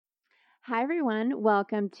Hi, everyone.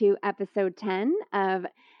 Welcome to episode 10 of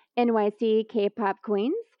NYC K-Pop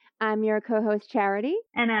Queens. I'm your co-host, Charity.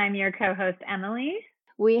 And I'm your co-host, Emily.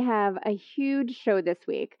 We have a huge show this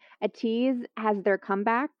week. ATEEZ has their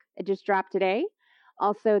comeback. It just dropped today.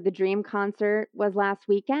 Also, the Dream concert was last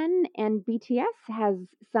weekend, and BTS has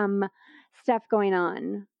some stuff going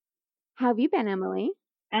on. How have you been, Emily?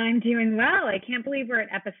 I'm doing well. I can't believe we're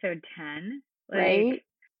at episode 10. Right?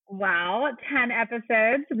 Wow, 10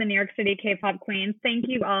 episodes of the New York City K-Pop Queens. Thank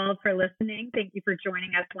you all for listening. Thank you for joining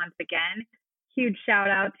us once again. Huge shout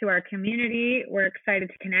out to our community. We're excited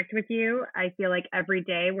to connect with you. I feel like every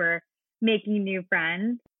day we're making new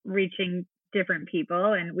friends, reaching different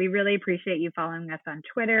people, and we really appreciate you following us on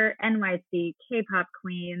Twitter, NYC K-Pop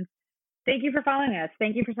Queens. Thank you for following us.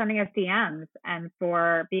 Thank you for sending us DMs and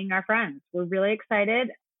for being our friends. We're really excited.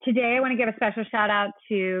 Today, I want to give a special shout out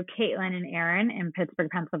to Caitlin and Aaron in Pittsburgh,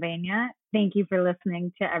 Pennsylvania. Thank you for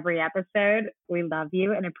listening to every episode. We love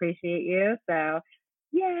you and appreciate you. So,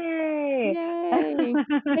 yay! Yay!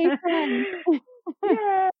 Hey, friends!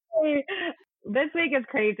 Yay! This week is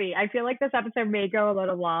crazy. I feel like this episode may go a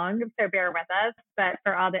little long, so bear with us. But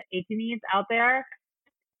for all the ATEEZ out there,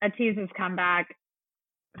 ATEEZ has come back.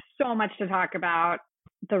 So much to talk about.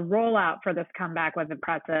 The rollout for this comeback was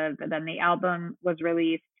impressive. And then the album was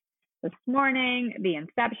released this morning, the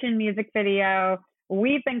Inception music video.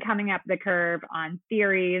 We've been coming up the curve on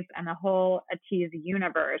theories and the whole ATEEZ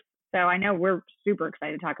universe. So I know we're super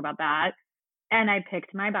excited to talk about that. And I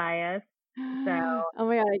picked my bias. So oh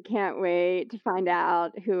my God, I can't wait to find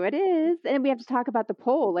out who it is. And we have to talk about the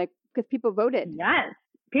poll, because people voted. Yes,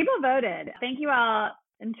 people voted. Thank you all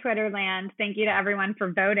in Twitter land. Thank you to everyone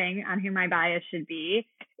for voting on who my bias should be.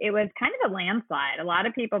 It was kind of a landslide. A lot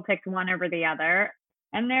of people picked one over the other.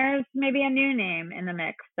 And there's maybe a new name in the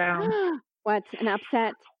mix. So What's an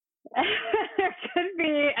upset? there could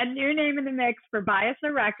be a new name in the mix for Bias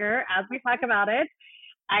or Wrecker. As we talk about it,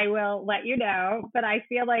 I will let you know. But I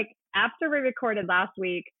feel like after we recorded last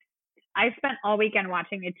week, I spent all weekend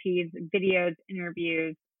watching ATEEZ videos,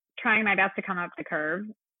 interviews, trying my best to come up the curve.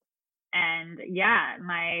 And yeah,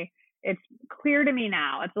 it's clear to me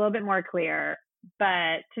now. It's a little bit more clear.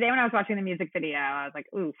 But today when I was watching the music video, I was like,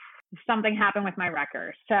 oof, something happened with my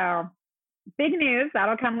Wrecker. So big news.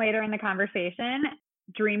 That'll come later in the conversation.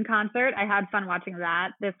 Dream concert. I had fun watching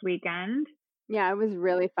that this weekend. Yeah, it was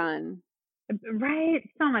really fun. Right.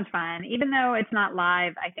 So much fun. Even though it's not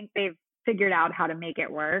live, I think they've figured out how to make it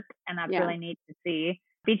work. And that's really neat to see.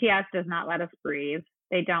 BTS does not let us breathe.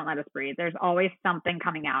 They don't let us breathe. There's always something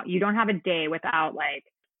coming out. You don't have a day without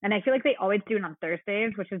and I feel like they always do it on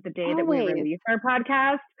Thursdays, which is the day that we release our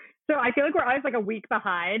podcast. So I feel like we're always a week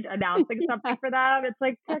behind announcing something for them. It's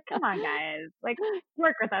like, come on, guys,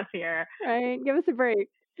 work with us here. Right. Give us a break.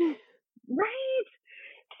 Right.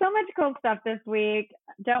 So much cool stuff this week.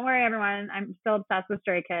 Don't worry, everyone. I'm still obsessed with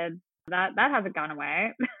Stray Kids. That hasn't gone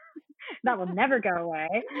away. That will never go away.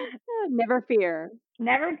 Never fear.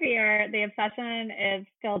 Never fear. The obsession is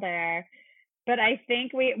still there. But I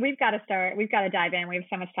think we've got to start. We've got to dive in. We have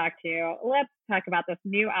so much to talk to. Let's talk about this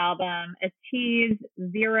new album, ATEEZ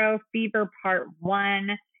Zero Fever Part 1.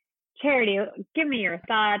 Charity, give me your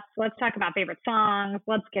thoughts. Let's talk about favorite songs.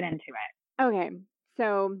 Let's get into it. Okay.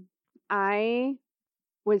 So I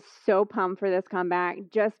was so pumped for this comeback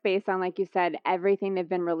just based on, like you said, everything they've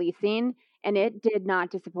been releasing, and it did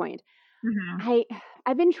not disappoint. Mm-hmm.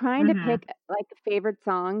 I've been trying to pick favorite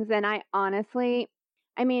songs, and I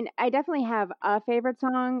definitely have a favorite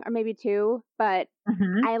song or maybe two, but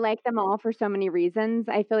I like them all for so many reasons.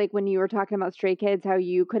 I feel like when you were talking about Stray Kids, how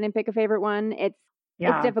you couldn't pick a favorite one, it's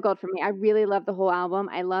difficult for me. I really love the whole album.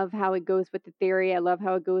 I love how it goes with the theory. I love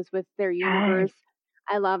how it goes with their universe.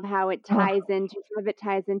 I love how it ties into, some of it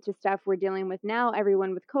ties into stuff we're dealing with now,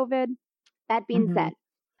 everyone with COVID. That being said,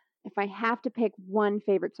 if I have to pick one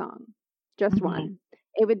favorite song, just one,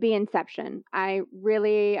 it would be Inception. I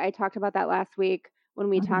talked about that last week when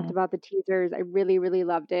we talked about the teasers. I really, really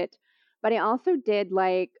loved it. But I also did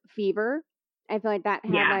like Fever. I feel like that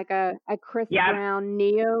had a Chris Brown,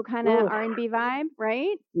 Neo kind of R&B vibe,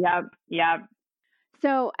 right? Yep.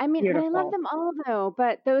 So, Beautiful. I love them all though,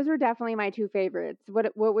 but those were definitely my two favorites.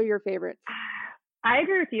 What were your favorites? I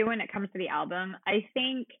agree with you when it comes to the album. I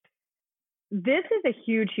think this is a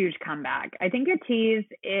huge, huge comeback. I think ATEEZ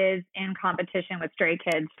is in competition with Stray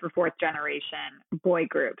Kids for fourth generation boy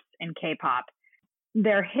groups in K-pop.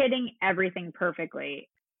 They're hitting everything perfectly.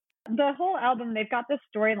 The whole album, they've got this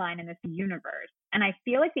storyline in this universe. And I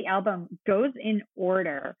feel like the album goes in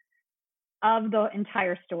order of the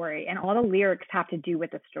entire story, and all the lyrics have to do with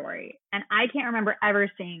the story. And I can't remember ever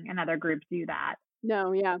seeing another group do that.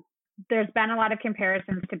 No, yeah. there's been a lot of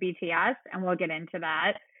comparisons to BTS, and we'll get into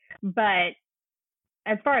that. But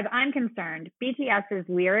as far as I'm concerned, BTS's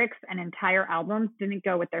lyrics and entire albums didn't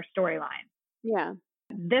go with their storyline. Yeah.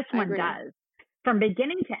 This one does. From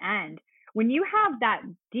beginning to end, when you have that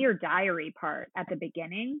Dear Diary part at the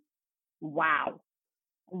beginning, wow.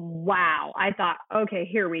 I thought, okay,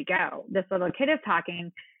 here we go. This little kid is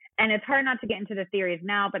talking, and it's hard not to get into the theories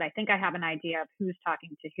now, but I think I have an idea of who's talking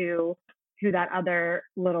to who that other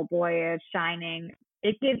little boy is, Shining.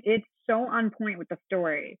 It's so on point with the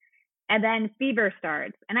story. And then Fever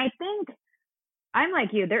starts. And I think I'm like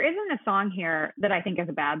you, there isn't a song here that I think is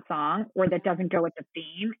a bad song or that doesn't go with the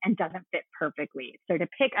theme and doesn't fit perfectly. So to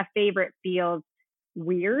pick a favorite feels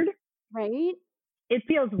weird. Right? It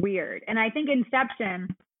feels weird. And I think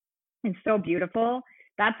Inception is so beautiful.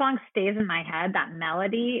 That song stays in my head, that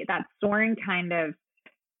melody, that soaring kind of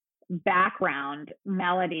background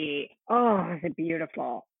melody. Oh, is it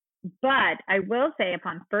beautiful. But I will say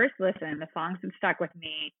upon first listen, the songs that stuck with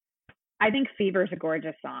me, I think Fever is a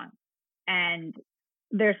gorgeous song. And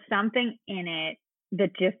there's something in it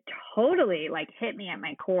that just totally like hit me at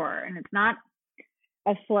my core. And it's not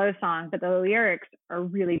a slow song, but the lyrics are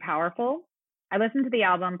really powerful. I listened to the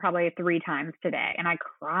album probably 3 times today, and I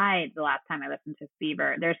cried the last time I listened to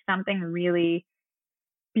Fever. There's something really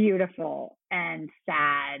beautiful and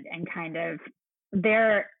sad and kind of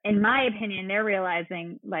in my opinion, they're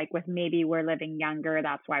realizing like with Maybe We're Living Younger,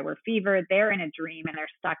 that's why we're Fever. They're in a dream and they're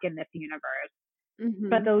stuck in this universe. Mm-hmm.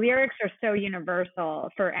 But the lyrics are so universal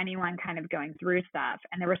for anyone kind of going through stuff.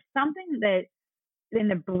 And there was something that in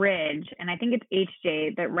the bridge, and I think it's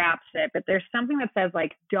HJ that raps it, but there's something that says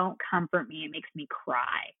like, don't comfort me, it makes me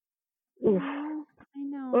cry. Oof. Oh, I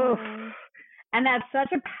know. Oof. And that's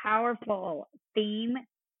such a powerful theme.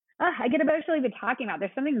 I get emotional even talking about it.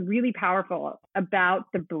 There's something really powerful about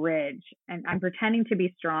the bridge. And I'm pretending to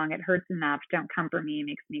be strong. It hurts enough. Don't comfort me, it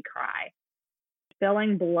makes me cry.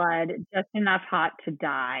 Spilling blood, just enough hot to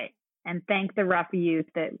die. And thank the rough youth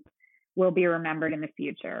that will be remembered in the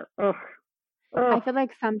future. Ugh. I feel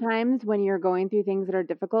like sometimes when you're going through things that are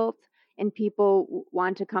difficult and people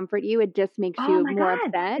want to comfort you, it just makes you more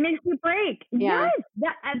upset. It makes you break. Yeah.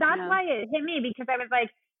 Yes. That's why it hit me, because I was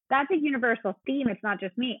like, that's a universal theme. It's not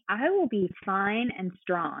just me. I will be fine and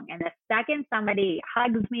strong. And the second somebody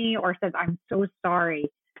hugs me or says, I'm so sorry,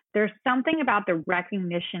 there's something about the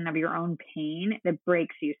recognition of your own pain that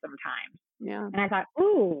breaks you sometimes. Yeah. And I thought,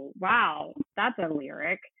 ooh, wow, that's a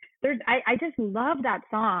lyric. I just love that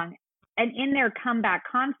song. And in their comeback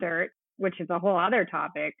concert, which is a whole other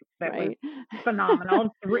topic that was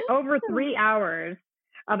phenomenal, over 3 hours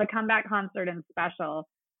of a comeback concert and special.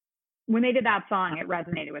 When they did that song, it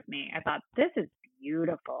resonated with me. I thought, this is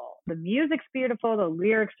beautiful. The music's beautiful. The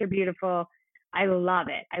lyrics are beautiful. I love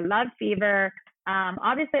it. I love Fever.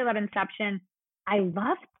 Obviously, I love Inception. I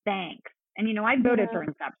love Thanks. And, I voted for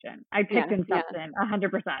Inception. I picked Inception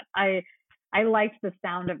 100%. I liked the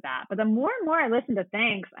sound of that. But the more and more I listen to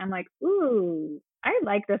Thanks, I'm like, ooh, I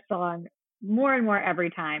like this song more and more every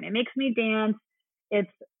time. It makes me dance.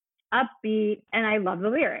 It's upbeat, and I love the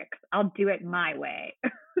lyrics. I'll do it my way.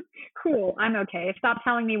 Cool. I'm okay. Stop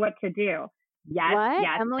telling me what to do. Yes. What?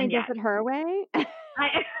 Yes. Emily does it her way? What?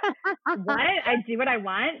 I do what I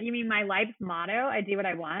want? You mean my life's motto? I do what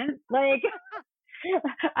I want? Like,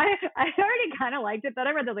 I already kind of liked it. Then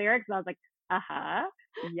I read the lyrics and I was like,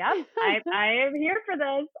 yep, I am here for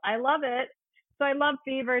this. I love it. So I love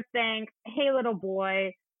Fever. Thanks. Hey, little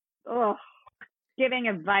boy. Oh, giving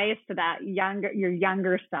advice to your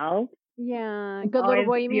younger self. Yeah. Good little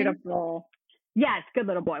boy, you mean? Beautiful. Yes, good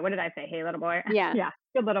little boy. What did I say? Hey, little boy. Yeah. Yeah,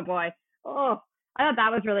 good little boy. Oh, I thought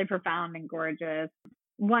that was really profound and gorgeous.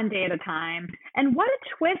 One day at a time. And what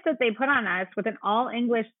a twist that they put on us with an all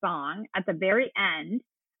English song at the very end.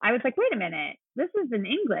 I was like, wait a minute, this is in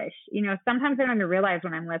English. Sometimes I don't even realize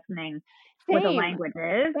when I'm listening what the language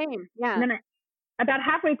is. Same. Yeah. And then about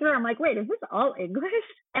halfway through, I'm like, wait, is this all English?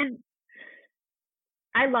 And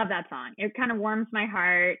I love that song. It kind of warms my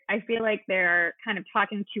heart. I feel like they're kind of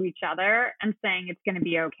talking to each other and saying it's going to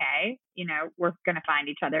be okay. We're going to find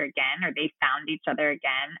each other again, or they found each other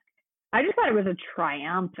again. I just thought it was a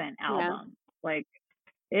triumphant album. Yeah. Like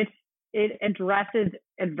it addresses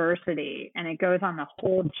adversity and it goes on the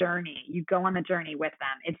whole journey. You go on the journey with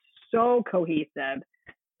them. It's so cohesive.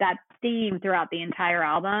 That theme throughout the entire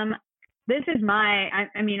album. This is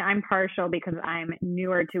I'm partial because I'm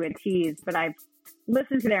newer to ATEEZ, but I've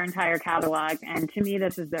listened to their entire catalog, and to me,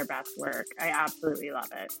 this is their best work. I absolutely love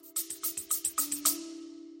it.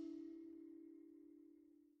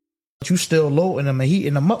 You still loading them and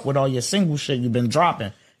heating them up with all your single shit you've been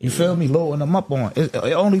dropping. You feel me? Loading them up on. It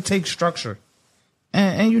only takes structure.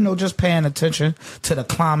 and you know, just paying attention to the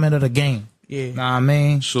climate of the game. Yeah. Know what I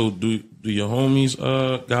mean? So do your homies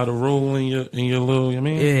got a role in your little, you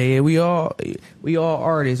mean? Yeah, we all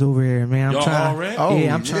artists over here, man. Y'all trying, already?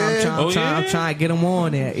 I'm trying to get them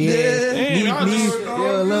on there. Yeah.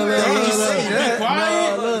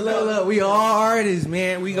 Look, we all artists,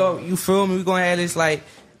 man. You feel me? We gonna have this like,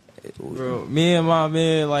 bro, me and my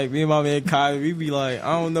man Kai, we be like,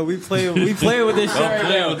 I don't know, we play with this shit right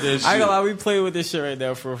now. I ain't gonna lie, we play with this shit right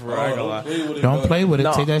now for I ain't gonna lie. Don't play with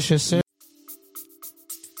it. Take that shit serious.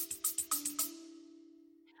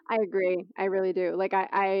 I agree. I really do. Like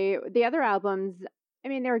I the other albums, I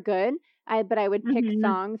mean, they're good. But I would pick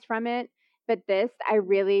songs from it. But this, I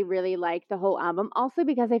really, really like the whole album. Also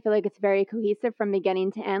because I feel like it's very cohesive from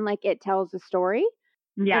beginning to end. Like it tells a story.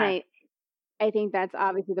 Yeah. And I think that's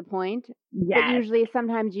obviously the point. Yeah. But usually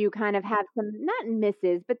sometimes you kind of have some, not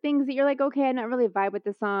misses, but things that you're like, okay, I don't really vibe with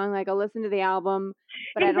the song. Like I'll listen to the album,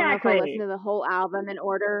 but I don't know if I'll listen to the whole album in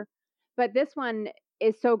order. But this one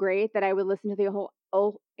is so great that I would listen to the whole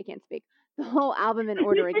album in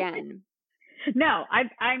order again. No,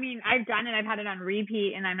 I mean, I've done it. I've had it on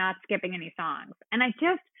repeat and I'm not skipping any songs. And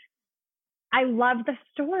I love the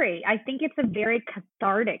story. I think it's a very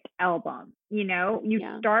cathartic album. You know, you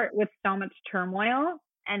start with so much turmoil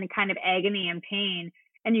and kind of agony and pain,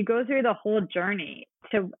 and you go through the whole journey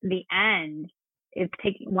to the end. It's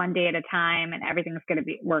taking one day at a time and everything's going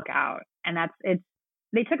to work out. And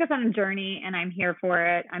they took us on a journey and I'm here for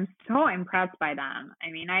it. I'm so impressed by them.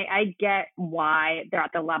 I mean, I get why they're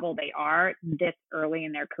at the level they are this early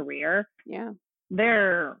in their career. Yeah.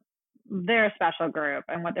 They're a special group,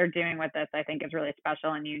 and what they're doing with this, I think, is really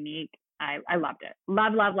special and unique. I loved it.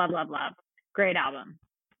 Love. Great album.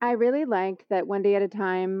 I really liked that One Day at a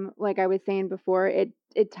Time, like I was saying before, it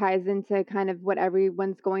ties into kind of what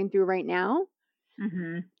everyone's going through right now.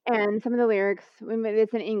 Mm-hmm. And some of the lyrics, I mean,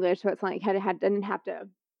 it's in English, so it's like didn't have to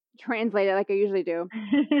translate it like I usually do.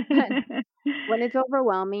 When it's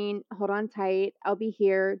overwhelming, hold on tight. I'll be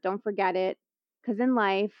here. Don't forget it. Because in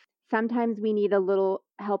life, sometimes we need a little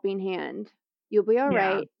helping hand. You'll be all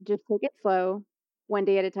right. Just take it slow, one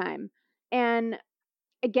day at a time. And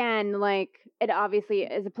again, like it obviously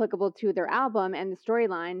is applicable to their album and the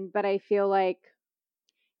storyline, but I feel like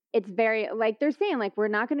it's very, like they're saying, like, we're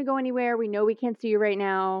not going to go anywhere. We know we can't see you right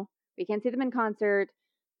now. We can't see them in concert.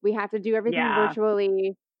 We have to do everything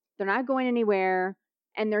virtually. They're not going anywhere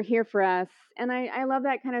and they're here for us. And I love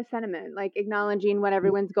that kind of sentiment, like acknowledging what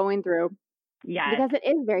everyone's going through. Yeah. Because it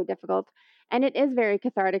is very difficult and it is very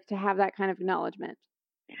cathartic to have that kind of acknowledgement.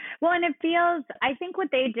 Well, and it feels, I think what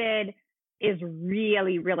they did is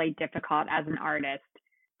really, really difficult as an artist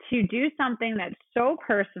to do something that's so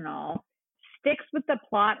personal, sticks with the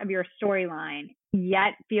plot of your storyline,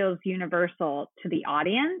 yet feels universal to the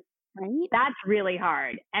audience. Right. That's really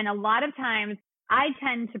hard. And a lot of times I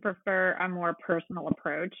tend to prefer a more personal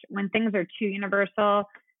approach. When things are too universal,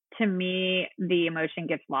 to me, the emotion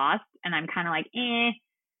gets lost and I'm kind of like,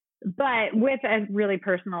 But with a really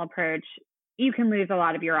personal approach, you can lose a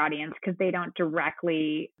lot of your audience because they don't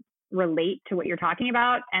directly relate to what you're talking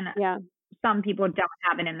about. And some people don't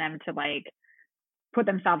have it in them to like put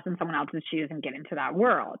themselves in someone else's shoes and get into that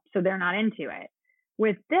world. So they're not into it.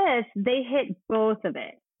 With this, they hit both of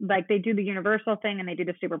it. Like they do the universal thing and they do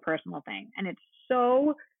the super personal thing. And it's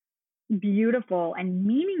so beautiful and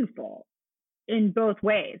meaningful in both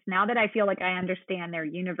ways. Now that I feel like I understand their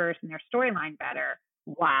universe and their storyline better,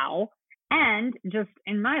 wow. And just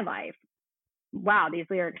in my life, wow, these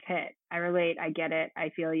lyrics hit. I relate. I get it. I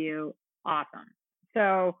feel you. Awesome.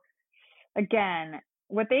 So again,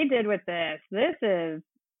 what they did with this is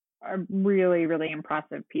a really, really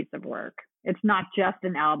impressive piece of work. It's not just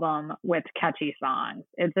an album with catchy songs.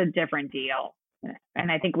 It's a different deal.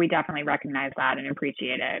 And I think we definitely recognize that and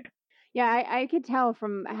appreciate it. Yeah, I could tell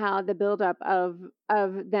from how the buildup of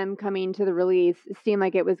them coming to the release seemed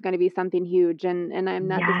like it was going to be something huge, and I'm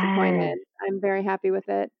not disappointed. I'm very happy with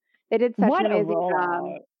it. They did such an amazing job.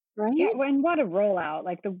 Right? Yeah, and what a rollout.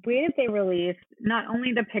 Like the way that they released not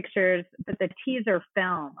only the pictures, but the teaser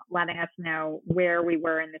film letting us know where we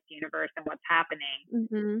were in this universe and what's happening.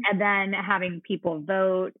 Mm-hmm. And then having people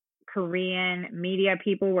vote. Korean media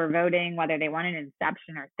people were voting whether they wanted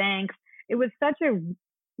Inception or Thanks. It was such a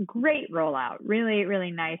great rollout. Really,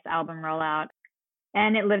 really nice album rollout.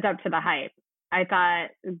 And it lived up to the hype. I thought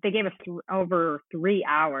they gave us over 3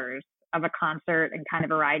 hours of a concert and kind of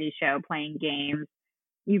variety show playing games.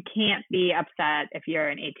 You can't be upset if you're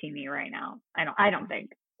an 18-me right now. I don't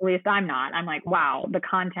think. At least I'm not. I'm like, wow, the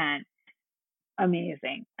content,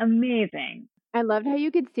 amazing. I loved how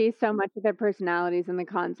you could see so much of their personalities in the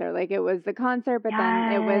concert. Like, it was the concert, but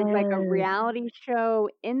then it was like a reality show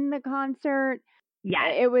in the concert. Yeah.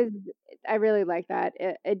 I really like that.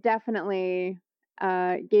 It definitely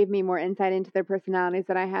gave me more insight into their personalities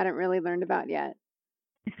that I hadn't really learned about yet.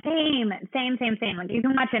 Same. Like, you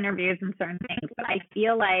can watch interviews and certain things, but I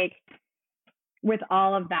feel like with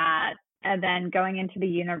all of that, and then going into the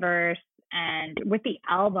universe, and with the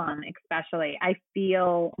album especially, I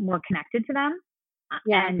feel more connected to them.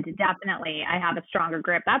 Yeah. And definitely I have a stronger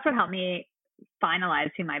grip. That's what helped me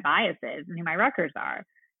finalize who my bias is and who my records are.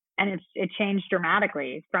 And it changed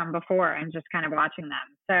dramatically from before and just kind of watching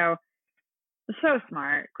them. So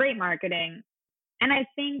smart, great marketing. And I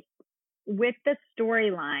think with the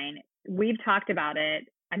storyline, we've talked about it,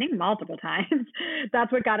 I think multiple times. That's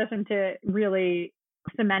what got us into, really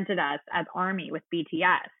cemented us as ARMY with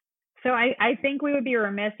BTS. So I think we would be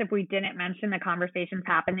remiss if we didn't mention the conversations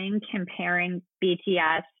happening comparing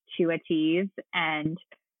BTS to ATEEZ. And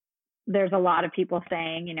there's a lot of people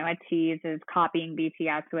saying, ATEEZ is copying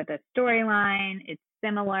BTS with a storyline. It's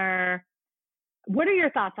similar. What are your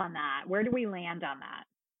thoughts on that? Where do we land on that?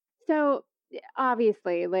 So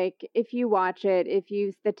obviously, like, if you watch it, if you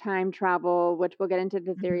use the time travel, which we'll get into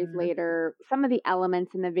the theories later, some of the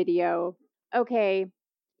elements in the video, okay,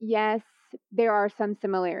 yes, there are some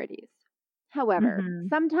similarities. However,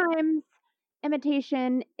 sometimes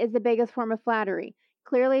imitation is the biggest form of flattery.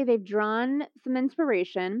 Clearly, they've drawn some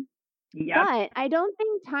inspiration, but I don't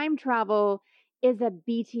think time travel is a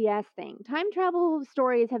BTS thing. Time travel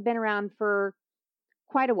stories have been around for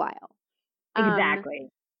quite a while. Exactly.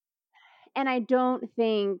 And I don't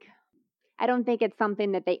think it's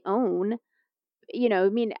something that they own. I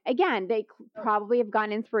mean, again, they probably have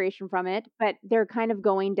gotten inspiration from it, but they're kind of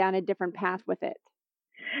going down a different path with it.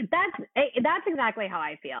 That's exactly how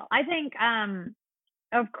I feel. I think,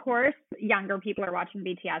 of course, younger people are watching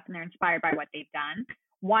BTS and they're inspired by what they've done.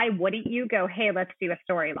 Why wouldn't you go, hey, let's do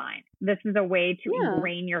a storyline? This is a way to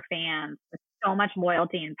ingrain your fans with so much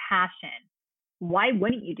loyalty and passion. Why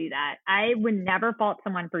wouldn't you do that? I would never fault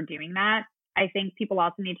someone for doing that. I think people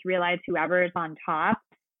also need to realize whoever is on top,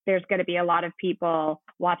 there's going to be a lot of people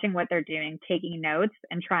watching what they're doing, taking notes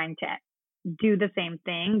and trying to do the same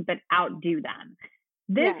thing, but outdo them.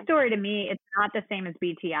 This story, to me, it's not the same as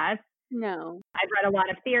BTS. No. I've read a lot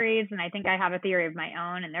of theories, and I think I have a theory of my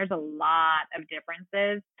own, and there's a lot of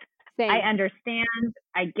differences. Same. I understand.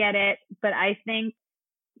 I get it. But I think,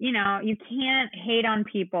 you can't hate on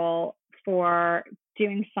people for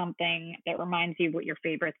doing something that reminds you of what your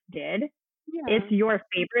favorites did. Yeah. It's your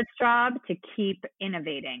favorite's job to keep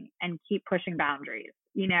innovating and keep pushing boundaries.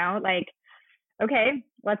 Like, okay,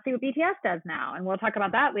 let's see what BTS does now. And we'll talk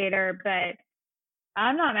about that later. But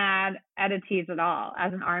I'm not mad at ATEEZ at all.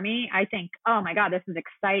 As an ARMY, I think, oh my God, this is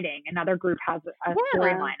exciting. Another group has a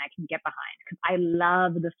storyline I can get behind, because I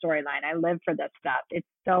love the storyline. I live for this stuff. It's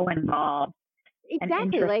so involved and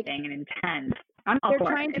interesting and intense. I'm all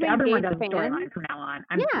for it. If everyone does a storyline from now on,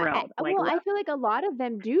 I'm thrilled. I feel like a lot of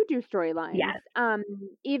them do storylines. Yes.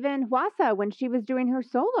 Even Hwasa, when she was doing her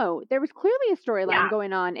solo, there was clearly a storyline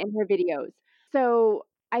going on in her videos. So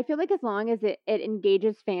I feel like as long as it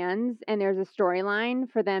engages fans and there's a storyline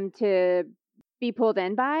for them to be pulled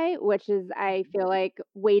in by, which is, I feel like,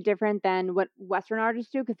 way different than what Western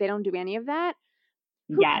artists do, because they don't do any of that.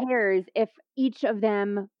 Who cares if each of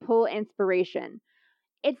them pull inspiration?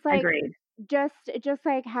 It's like, agreed. Just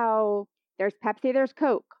like how there's Pepsi, there's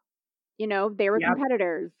Coke. They were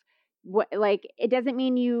competitors. Like, it doesn't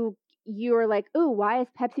mean you're like, oh, why is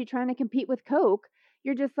Pepsi trying to compete with Coke?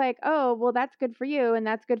 You're just like, oh, well, that's good for you and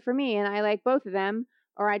that's good for me, and I like both of them,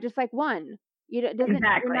 or I just like one. You're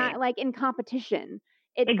not like in competition.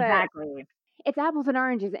 It's it's apples and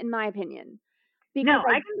oranges, in my opinion. No,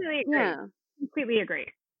 I completely agree. Yeah. Completely agree.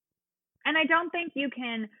 And I don't think you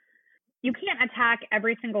can't attack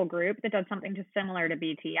every single group that does something similar to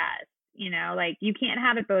BTS. Like, you can't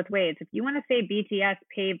have it both ways. If you want to say BTS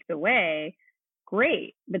paved the way,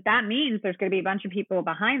 great. But that means there's going to be a bunch of people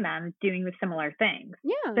behind them doing the similar things.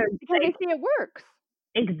 Yeah, so, because they see it works.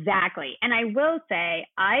 Exactly. And I will say,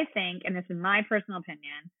 I think, and this is my personal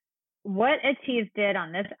opinion, what ATEEZ did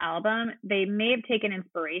on this album, they may have taken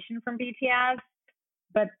inspiration from BTS,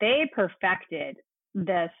 but they perfected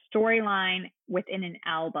the storyline within an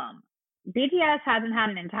album. BTS hasn't had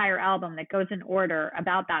an entire album that goes in order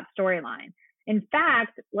about that storyline. In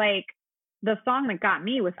fact, like, the song that got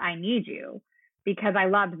me was I Need You, because I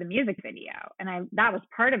loved the music video and that was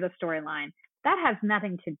part of the storyline. That has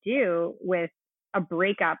nothing to do with a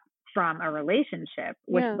breakup from a relationship,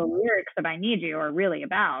 which the lyrics of I Need You are really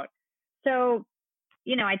about. So,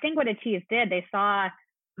 I think what ATEEZ did, they saw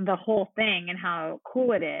the whole thing and how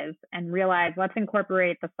cool it is and realized, let's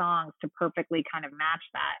incorporate the songs to perfectly kind of match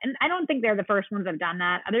that. And I don't think they're the first ones that have done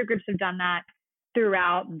that. Other groups have done that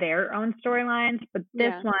throughout their own storylines, but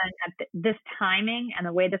this one, at this timing and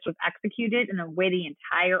the way this was executed and the way the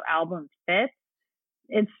entire album fits,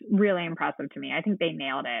 it's really impressive to me. I think they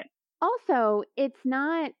nailed it. Also, it's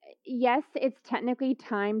not, yes, it's technically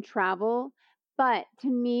time travel, but to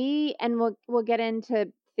me, and we'll get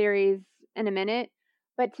into theories in a minute,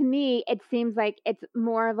 but to me, it seems like it's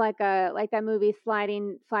more of like that movie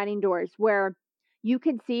Sliding Doors, where you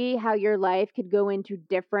could see how your life could go into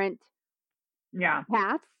different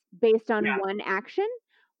paths based on one action,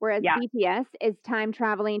 whereas BTS is time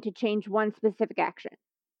traveling to change one specific action.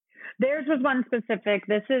 Theirs was one specific.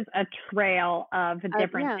 This is a trail of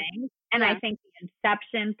different things. And I think the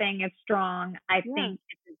Inception thing is strong. I think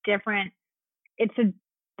it's a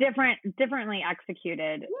differently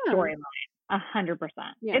executed storyline. 100%.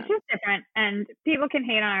 It's just different. And people can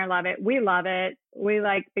hate on it or love it. We love it. We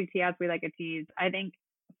like BTS. We like a tease. I think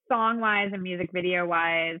song-wise and music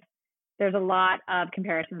video-wise, there's a lot of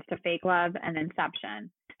comparisons to Fake Love and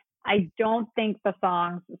Inception. I don't think the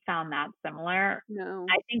songs sound that similar. No.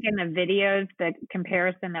 I think in the videos, the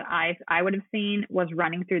comparison that I would have seen was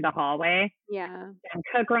running through the hallway. Yeah. And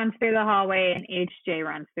Cook runs through the hallway and HJ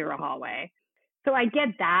runs through a hallway. So I get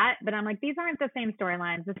that, but I'm like, these aren't the same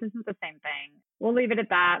storylines. This isn't the same thing. We'll leave it at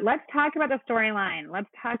that. Let's talk about the storyline. Let's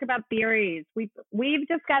talk about theories. We've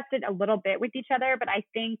discussed it a little bit with each other, but I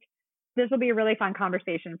think this will be a really fun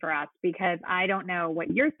conversation for us because I don't know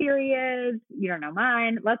what your theory is. You don't know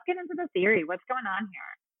mine. Let's get into the theory. What's going on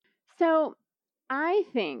here? So I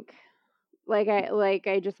think, like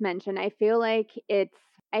I just mentioned, I feel like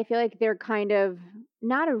they're kind of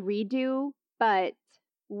not a redo, but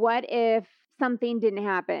what if something didn't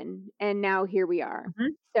happen and now here we are? Mm-hmm.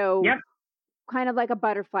 So kind of like a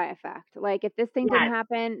butterfly effect. Like if this thing didn't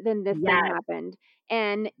happen, then this thing happened.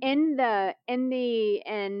 And in the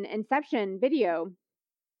Inception video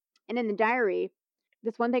and in the diary,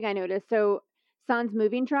 this one thing I noticed. So Sun's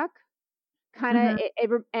moving truck kind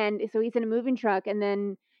of, and so he's in a moving truck, and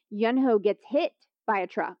then Yunho gets hit by a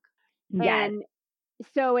truck. And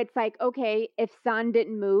so it's like, okay, if Sun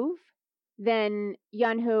didn't move, then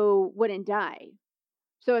Yunho wouldn't die.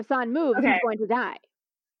 So if Sun moves, he's going to die.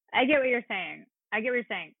 I get what you're saying.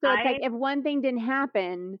 So it's like if one thing didn't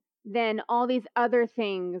happen, then all these other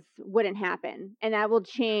things wouldn't happen, and that will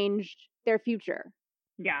change their future.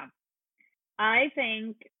 Yeah. I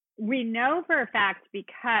think we know for a fact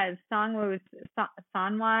because Sanwa,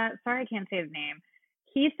 sorry, I can't say his name.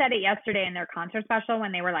 He said it yesterday in their concert special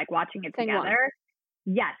when they were like watching it together.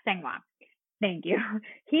 Yes, Sangwa. Thank you.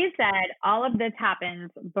 He said all of this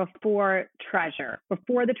happens before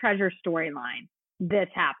the Treasure storyline. This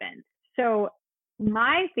happened. So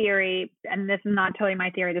my theory, and this is not totally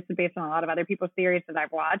my theory, this is based on a lot of other people's theories that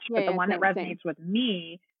I've watched, but the one that resonates with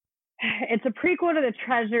me, it's a prequel to the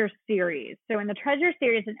Treasure series. So in the Treasure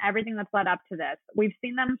series and everything that's led up to this, we've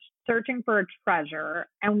seen them searching for a treasure,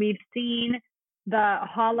 and we've seen the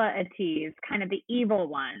Hala Atees, kind of the evil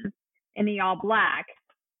ones in the all black.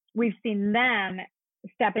 We've seen them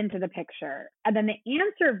step into the picture. And then the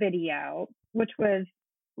Answer video, which was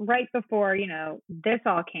right before, this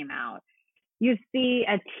all came out, you see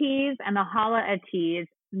Atees and the Hala Atees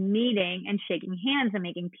meeting and shaking hands and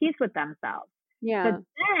making peace with themselves. Yeah. But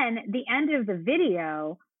then the end of the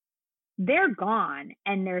video, they're gone,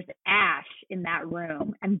 and there's ash in that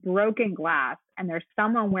room and broken glass, and there's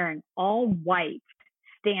someone wearing all white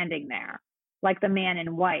standing there, like the man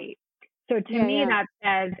in white. So to me, that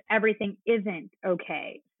says everything isn't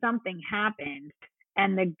okay. Something happened,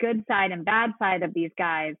 and the good side and bad side of these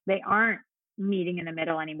guys, they aren't meeting in the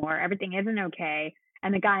middle anymore. Everything isn't okay,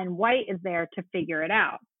 and the guy in white is there to figure it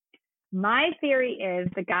out. My theory is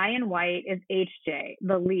the guy in white is HJ,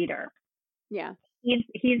 the leader. Yeah.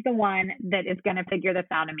 He's the one that is going to figure this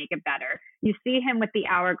out and make it better. You see him with the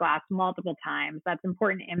hourglass multiple times. That's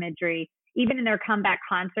important imagery. Even in their comeback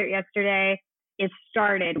concert yesterday, it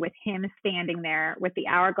started with him standing there with the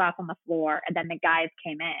hourglass on the floor, and then the guys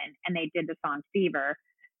came in and they did the song Fever.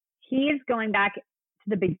 He's going back to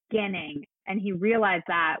the beginning, and he realized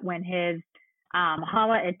that when his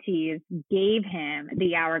Hala Atees gave him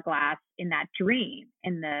the hourglass in that dream,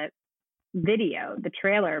 in the video, the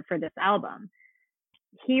trailer for this album,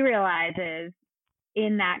 he realizes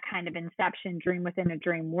in that kind of Inception, dream within a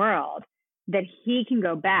dream world, that he can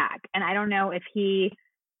go back. And I don't know if he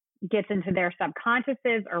gets into their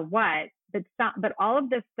subconsciouses or what, but all of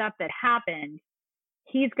this stuff that happened,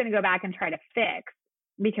 he's going to go back and try to fix,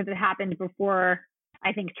 because it happened before,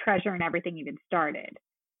 I think, Treasure and everything even started.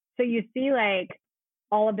 So you see, like,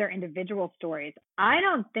 all of their individual stories. I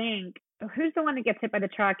don't think, who's the one that gets hit by the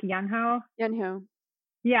truck? Young-ho? Young-ho.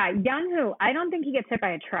 Yeah, Young-ho. I don't think he gets hit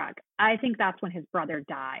by a truck. I think that's when his brother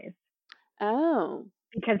dies. Oh.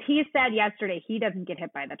 Because he said yesterday he doesn't get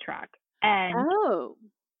hit by the truck. And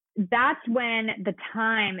that's when the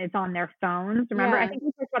time is on their phones. Remember, I think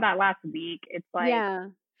we talked about that last week. It's like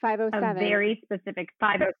 5:07. A very specific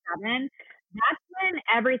 5:07. That's when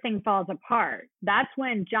everything falls apart. That's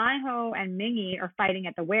when Jang-ho and Mingi are fighting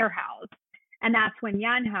at the warehouse. And that's when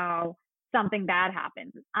Yeonho, something bad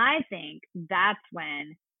happens. I think that's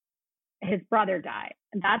when his brother died.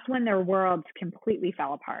 That's when their worlds completely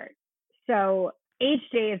fell apart. So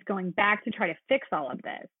HJ is going back to try to fix all of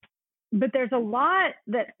this. But there's a lot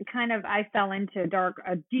that kind of I fell into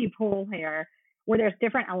a deep hole here where there's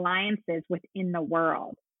different alliances within the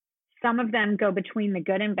world. Some of them go between the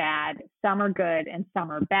good and bad. Some are good and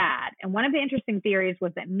some are bad. And one of the interesting theories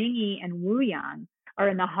was that Mingi and Wooyoung are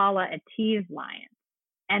in the Hala Atiz alliance.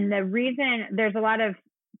 And the reason there's a lot of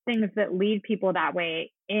things that lead people that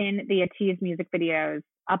way in the Atiz music videos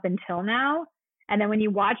up until now. And then when you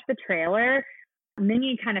watch the trailer,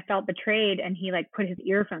 Mingi kind of felt betrayed and he like put his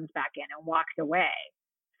earphones back in and walked away.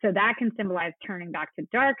 So that can symbolize turning back to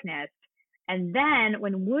darkness. And then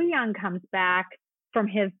when Wooyoung comes back from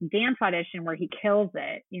his dance audition where he kills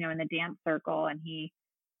it, you know, in the dance circle, and he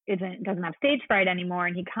doesn't have stage fright anymore,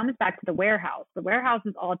 and he comes back to the warehouse. The warehouse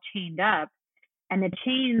is all chained up, and the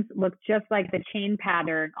chains look just like the chain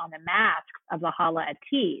pattern on the masks of the Hala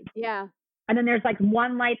Atiz. Yeah. And then there's like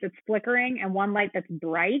one light that's flickering and one light that's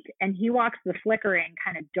bright, and he walks the flickering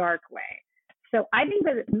kind of dark way. So I think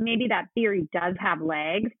that maybe that theory does have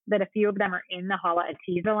legs, that a few of them are in the Hala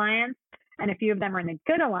Atiz alliance and a few of them are in the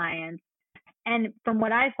good alliance. And from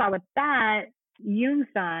what I saw with that,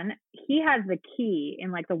 Yoon-sun, he has the key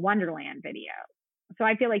in like the Wonderland video. So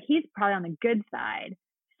I feel like he's probably on the good side.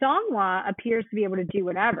 Songhwa appears to be able to do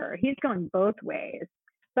whatever. He's going both ways.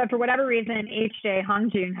 But for whatever reason, HJ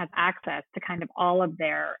Hongjoon has access to kind of all of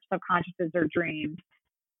their subconsciouses or dreams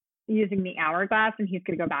using the hourglass, and he's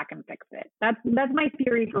going to go back and fix it. That's my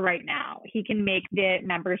theory for right now. He can make the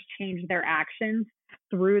members change their actions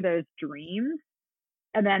through those dreams,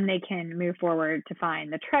 and then they can move forward to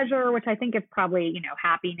find the treasure, which I think is probably, you know,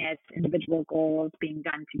 happiness, individual goals being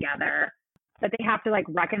done together. But they have to like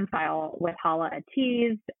reconcile with Hala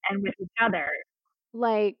Atiz and with each other.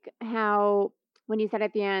 Like how when you said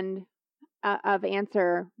at the end of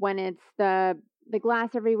Answer, when it's the glass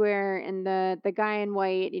everywhere and the guy in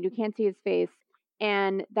white and you can't see his face,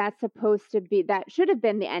 and that's supposed to be, that should have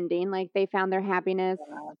been the ending, like they found their happiness,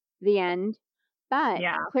 the end. But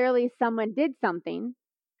clearly someone did something.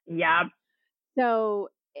 Yeah. So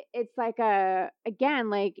it's like again,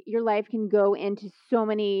 like your life can go into so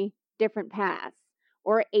many different paths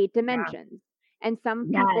or 8 dimensions. And some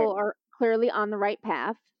people are clearly on the right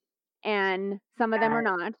path and some of them are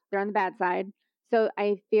not. They're on the bad side. So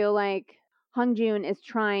I feel like Hongjoon is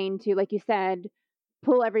trying to, like you said,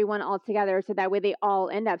 pull everyone all together so that way they all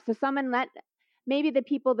end up. So maybe the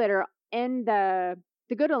people that are in the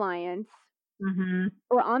good alliance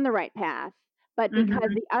were on the right path, but because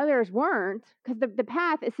the others weren't, because the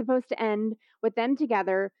path is supposed to end with them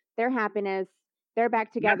together, their happiness, they're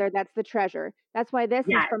back together. Yep. That's the treasure. That's why this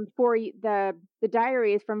is from the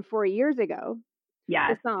diary is from 4 years ago.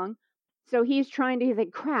 Yeah. The song. So he's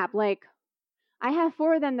like, crap, like I have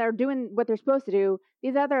 4 of them that are doing what they're supposed to do.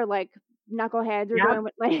 These other like knuckleheads are doing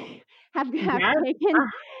what, like have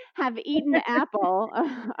eaten the apple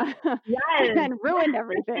and then ruined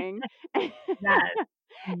everything.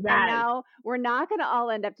 And now we're not going to all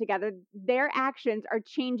end up together. Their actions are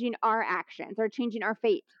changing our actions, or changing our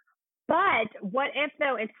fate. But what if,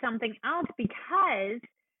 though, it's something else? Because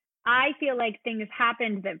I feel like things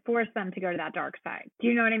happened that forced them to go to that dark side. Do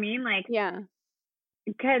you know what I mean? Like,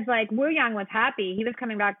 because like Wooyoung was happy. He was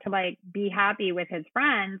coming back to like be happy with his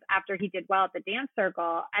friends after he did well at the dance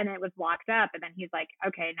circle, and it was locked up. And then he's like,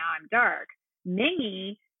 okay, now I'm dark.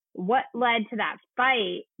 Mingi, what led to that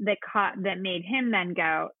fight that made him then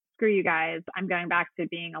go, screw you guys, I'm going back to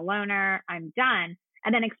being a loner, I'm done.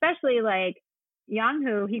 And then especially like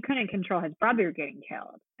Young-ho, he couldn't control his brother getting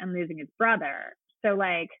killed and losing his brother. So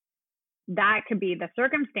like that could be the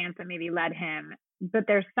circumstance that maybe led him. But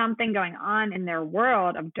there's something going on in their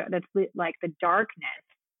world that's like the darkness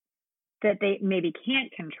that they maybe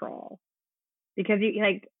can't control, because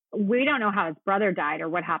we don't know how his brother died or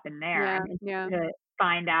what happened there. To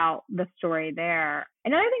find out the story there.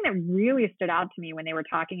 Another thing that really stood out to me when they were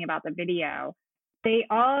talking about the video, they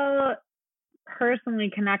all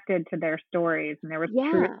personally connected to their stories, and there was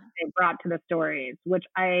truth they brought to the stories, which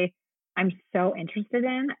I'm so interested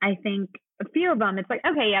in. I think a few of them, it's like,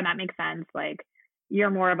 okay, yeah, that makes sense. Like, you're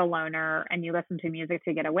more of a loner and you listen to music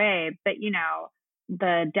to get away. But, you know,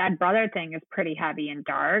 the dead brother thing is pretty heavy and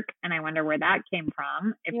dark. And I wonder where that came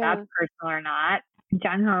from, if that's personal or not.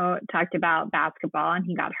 Jungho talked about basketball and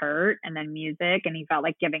he got hurt, and then music and he felt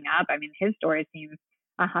like giving up. I mean, his story seems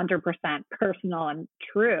 100% personal and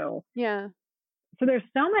true. Yeah. So there's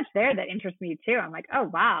so much there that interests me too. I'm like, oh,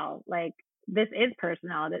 wow, like this is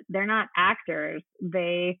personal. They're not actors.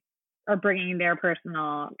 They are bringing their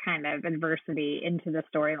personal kind of adversity into the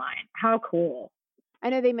storyline. How cool. I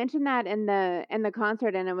know they mentioned that in the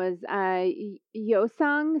concert, and it was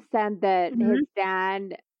Yeosang said that his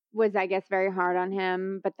dad was, I guess, very hard on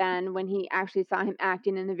him, but then when he actually saw him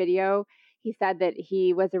acting in the video, he said that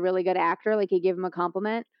he was a really good actor. Like, he gave him a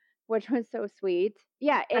compliment, which was so sweet.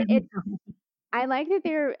 Yeah, I like that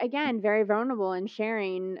they're, again, very vulnerable and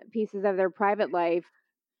sharing pieces of their private life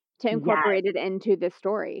to incorporate it into this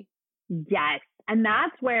story. Yes. And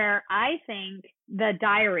that's where I think The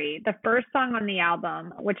Diary, the first song on the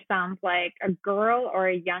album, which sounds like a girl or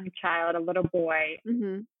a young child, a little boy,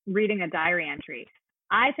 reading a diary entry.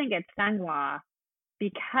 I think it's Seonghwa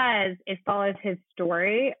because it follows his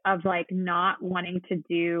story of like not wanting to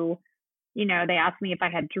do, you know, they asked me if I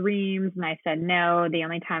had dreams and I said no. The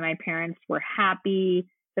only time my parents were happy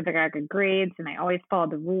to figure out good grades, and I always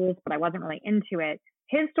followed the rules, but I wasn't really into it.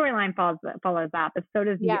 His storyline follows that, but so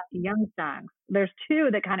does Yeosang's. There's two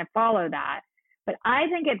that kind of follow that. But I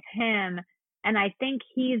think it's him, and I think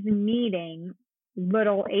he's meeting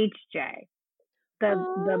little HJ. The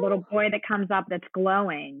little boy that comes up that's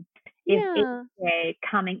glowing is HJ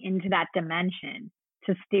coming into that dimension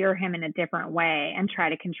to steer him in a different way and try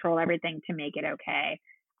to control everything to make it okay.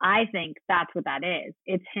 I think that's what that is.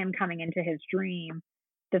 It's him coming into his dream,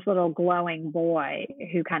 this little glowing boy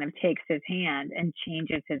who kind of takes his hand and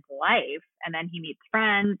changes his life. And then he meets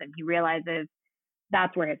friends and he realizes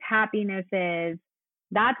that's where his happiness is.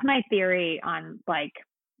 That's my theory on like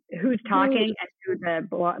who's talking and who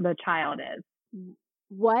the child is.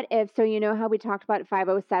 What if, so you know how we talked about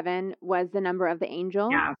 507 was the number of the angel?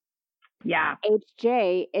 Yeah. Yeah.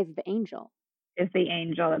 HJ is the angel. Is the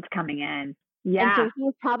angel that's coming in. Yeah. And so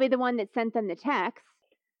he's probably the one that sent them the text.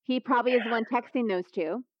 He probably is the one texting those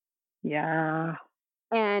two. Yeah.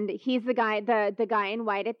 And he's the guy, the guy in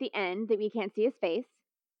white at the end that we can't see his face.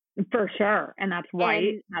 For sure. And that's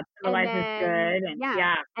white. That symbolizes good. And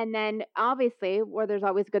yeah. And then obviously where there's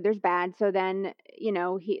always good, there's bad. So then, you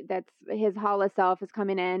know, that's his Hala self is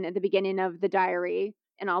coming in at the beginning of the diary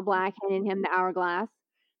in all black, handing him the hourglass.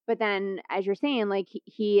 But then as you're saying, like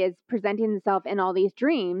he is presenting himself in all these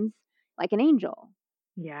dreams like an angel.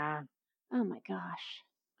 Yeah. Oh my gosh.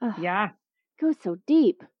 Ugh. Yeah. It goes so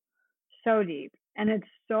deep. So deep. And it's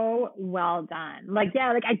so well done. Like,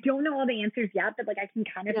 yeah, like I don't know all the answers yet, but like I can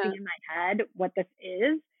kind of see in my head what this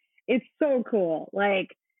is. It's so cool. Like,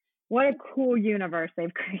 what a cool universe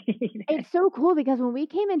they've created. It's so cool because when we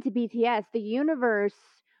came into BTS, the universe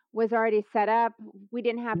was already set up. We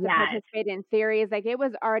didn't have to participate in theories. Like it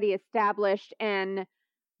was already established, and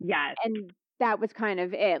and that was kind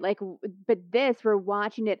of it. Like, but this, we're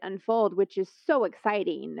watching it unfold, which is so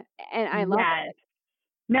exciting, and I love it.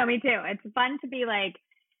 No, me too. It's fun to be like,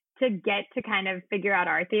 to get to kind of figure out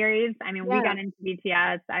our theories. I mean, we got into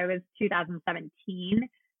BTS, I was 2017.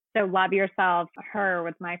 So Love Yourself, Her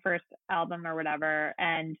was my first album or whatever.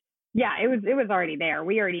 And yeah, it was already there.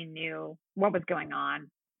 We already knew what was going on.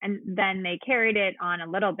 And then they carried it on a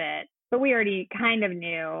little bit, but we already kind of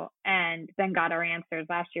knew, and then got our answers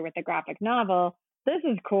last year with the graphic novel. This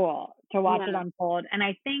is cool to watch it unfold. And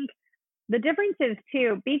I think the difference is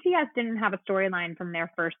too, BTS didn't have a storyline from their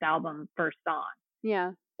first album, first song.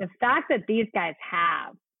 Yeah. The fact that these guys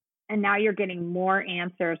have, and now you're getting more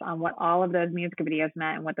answers on what all of those music videos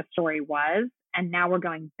meant and what the story was. And now we're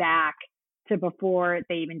going back to before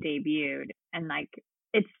they even debuted. And like,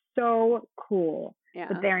 it's so cool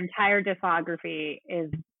that their entire discography is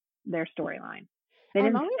their storyline. They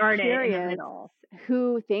didn't start it in the middle.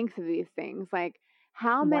 Who thinks of these things? Like,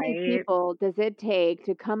 how many people does it take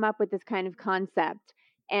to come up with this kind of concept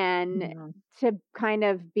and to kind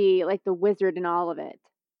of be like the wizard in all of it?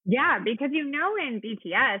 Yeah, because you know in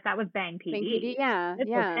BTS, that was Bang PD. This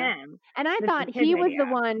was him. And I thought he was the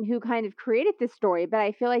one who kind of created this story, but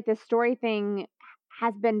I feel like the story thing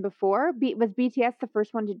has been before. Was BTS the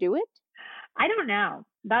first one to do it? I don't know.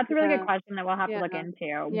 That's a really good question that we'll have to look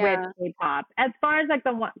into with K-pop. As far as like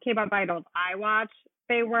the K-pop idols I watch,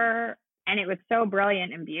 they were, and it was so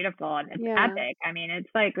brilliant and beautiful, and it's epic. I mean, it's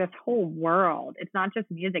like this whole world. It's not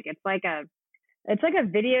just music. It's like a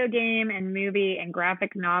video game and movie and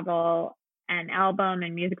graphic novel and album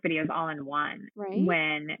and music videos all in one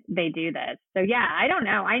when they do this. So yeah, I don't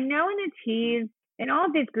know. I know in the Tease, in all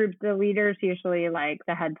of these groups, the leader's usually like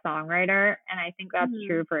the head songwriter. And I think that's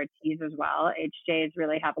true for a Tease as well. HJ is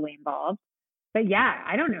really heavily involved. But yeah,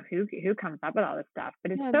 I don't know who comes up with all this stuff.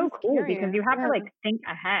 But it's so cool because you have to like think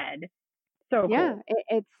ahead. So cool.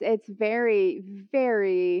 It's very,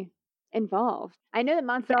 very involved. I know that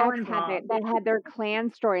Monster X had their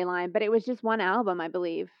clan storyline, but it was just one album, I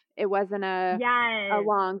believe. It wasn't a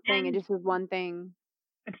long thing. It just was one thing.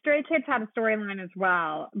 Stray Kids had a storyline as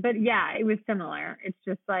well, but yeah, it was similar. It's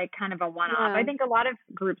just like kind of a one-off. I think a lot of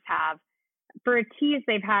groups have. For a Tease,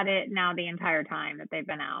 they've had it now the entire time that they've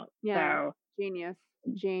been out. Yeah, so genius.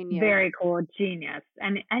 Very cool, genius.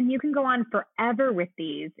 And you can go on forever with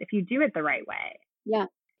these if you do it the right way. Yeah.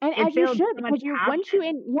 And as you should, because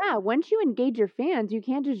once you engage your fans, you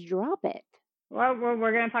can't just drop it. Well,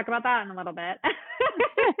 we're going to talk about that in a little bit.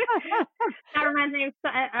 That reminds me of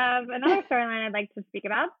another storyline I'd like to speak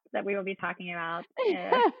about that we will be talking about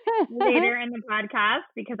later in the podcast,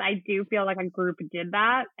 because I do feel like a group did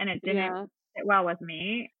that and it didn't sit well with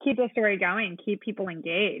me. Keep the story going, keep people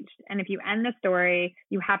engaged. And if you end the story,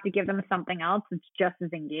 you have to give them something else that's just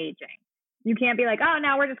as engaging. You can't be like, oh,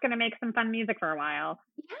 now we're just going to make some fun music for a while.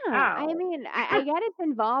 Yeah, I mean, I get it's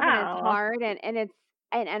involved and it's hard, and it's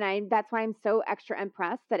that's why I'm so extra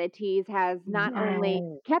impressed that a Tease has not only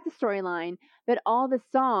kept the storyline, but all the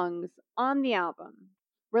songs on the album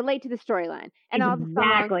relate to the storyline, and all the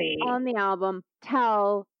songs on the album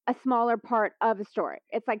tell a smaller part of a story.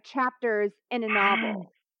 It's like chapters in a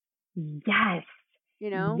novel. Yes. You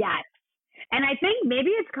know? Yes. And I think maybe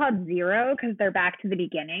it's called Zero because they're back to the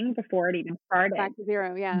beginning before it even started. Back to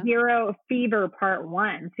Zero, yeah. Zero Fever Part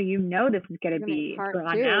 1. So you know this is going to be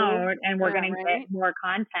drawn out, and we're going to get more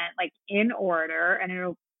content like in order, and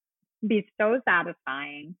it'll be so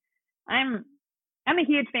satisfying. I'm a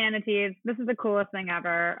huge fan of Tease. This is the coolest thing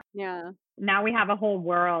ever. Yeah. Now we have a whole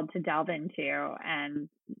world to delve into, and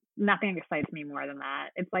nothing excites me more than that.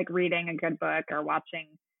 It's like reading a good book or watching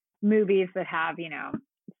movies that have,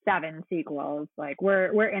 7 sequels. Like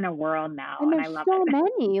we're in a world now, and I love so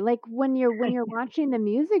many. Like when you're watching the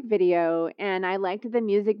music video, and I liked the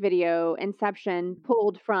music video Inception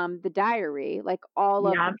pulled from the diary. Like all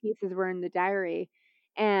of the pieces were in the diary,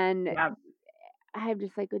 and I'm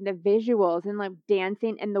just like the visuals and like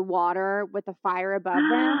dancing in the water with the fire above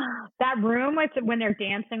them. That room when they're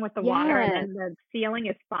dancing with the water and then the ceiling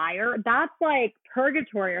is fire. That's like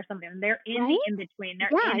purgatory or something. They're in the in between. They're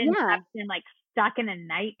in Inception, like stuck in a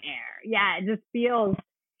nightmare. Yeah, it just feels.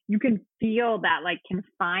 You can feel that like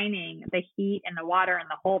confining, the heat and the water and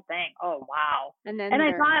the whole thing. Oh wow! And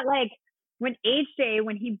I thought like when HJ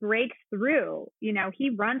when he breaks through, he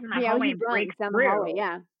runs in that hallway and breaks through.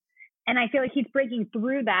 Hallway, And I feel like he's breaking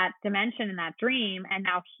through that dimension in that dream. And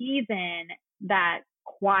now he's in that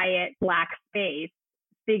quiet black space,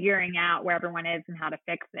 figuring out where everyone is and how to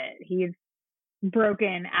fix it. He's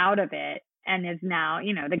broken out of it and is now,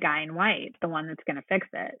 the guy in white, the one that's going to fix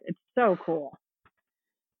it. It's so cool.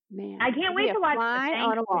 Man, I can't wait to watch the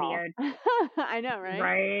Thanks video. I know, right?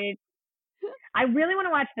 Right. I really want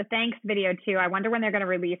to watch the Thanks video too. I wonder when they're going to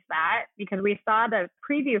release that, because we saw the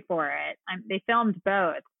preview for it. They filmed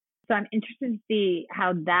both. So I'm interested to see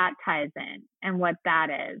how that ties in and what that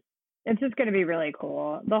is. It's just going to be really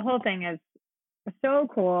cool. The whole thing is so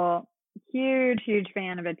cool. Huge, huge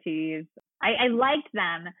fan of a Tease. I liked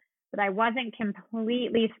them, but I wasn't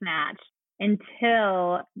completely snatched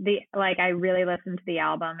until I really listened to the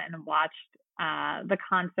album and watched the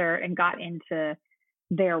concert and got into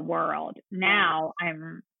their world. Now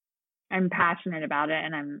I'm passionate about it,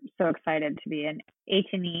 and I'm so excited to be an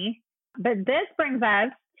H&E. But this brings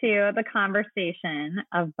us to the conversation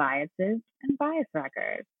of biases and bias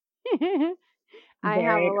records. I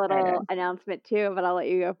have a little announcement too, but I'll let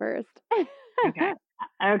you go first. Okay.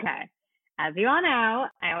 As you all know,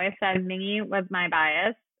 I always said Mingy was my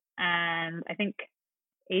bias, and I think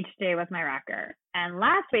HJ was my wrecker. And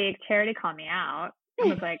last week, Charity called me out and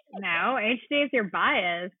was like, no, HJ is your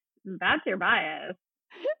bias. That's your bias.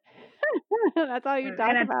 That's all you talk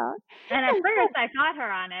about. And at first I fought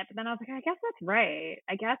her on it, but then I was like, I guess that's right.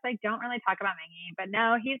 I guess I don't really talk about Mingy, but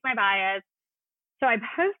no, he's my bias. So I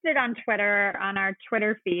posted on Twitter, on our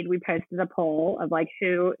Twitter feed, we posted a poll of like,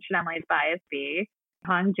 who should Emily's bias be,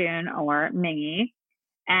 Hongjoong or Mingy?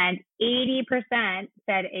 And 80%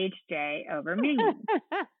 said HJ over Mingy.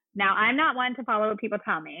 Now, I'm not one to follow what people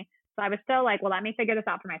tell me. So I was still like, well, let me figure this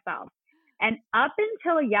out for myself. And up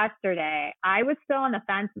until yesterday, I was still on the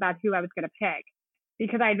fence about who I was going to pick,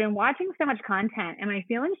 because I'd been watching so much content and my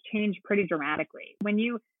feelings changed pretty dramatically. When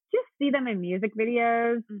you just see them in music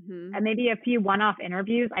videos and maybe a few one-off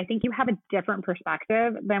interviews, I think you have a different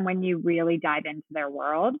perspective than when you really dive into their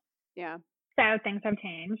world. Yeah. So things have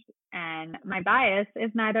changed, and my bias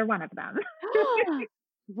is neither one of them.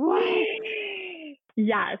 What?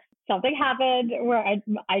 Yes. Something happened where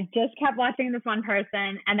I just kept watching this one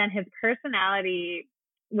person, and then his personality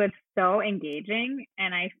was so engaging,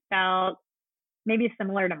 and I felt maybe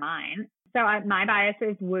similar to mine. So my bias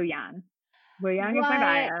is Wooyoung. Wooyoung is my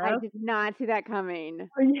bias. I did not see that coming.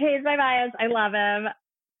 He's my bias. I love him.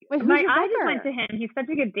 Wait, I just went to him. He's such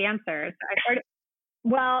a good dancer. So I started.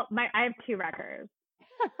 Well, I have 2 records.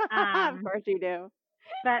 Of course you do.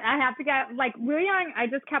 But I have to get, like, Wooyoung, I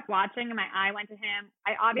just kept watching and my eye went to him.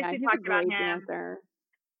 I obviously talked about him. Dancer.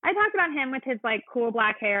 I talked about him with his, like, cool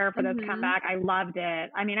black hair for this comeback. I loved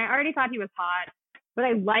it. I mean, I already thought he was hot, but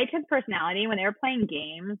I liked his personality when they were playing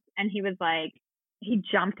games and he was like, he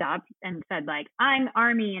jumped up and said, like, I'm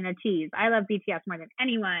ARMY in a tease. I love BTS more than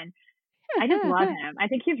anyone. I just love him. I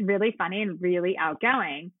think he's really funny and really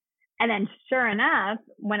outgoing. And then sure enough,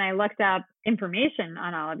 when I looked up information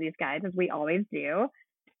on all of these guys, as we always do,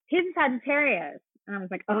 he's a Sagittarius. And I was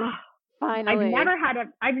like, oh, finally. I've never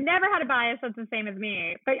had a bias that's the same as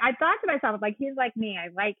me. But I thought to myself, like, he's like me. I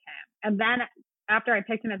like him. And then after I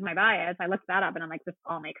picked him as my bias, I looked that up and I'm like, this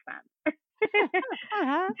all makes sense.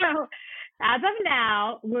 So as of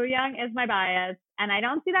now, Wooyoung is my bias. And I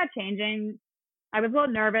don't see that changing. I was a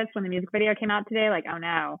little nervous when the music video came out today, like, oh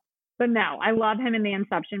no. But no, I love him in the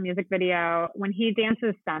Inception music video. When he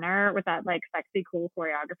dances center with that, like, sexy, cool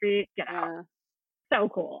choreography, get out. So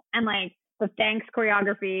cool. And, like, the Thanks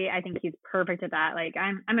choreography, I think he's perfect at that. Like,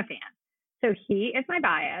 I'm a fan. So he is my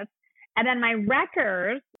bias. And then my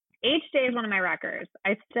wreckers, HJ is one of my wreckers.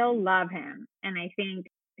 I still love him. And I think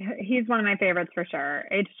he's one of my favorites for sure.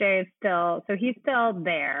 HJ is still, so he's still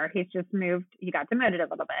there. He's just moved. He got demoted a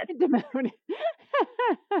little bit. Demoted.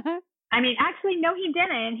 I mean, actually, no, he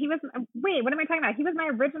didn't. He was, wait, what am I talking about? He was my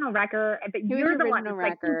original wrecker, but you're the one who's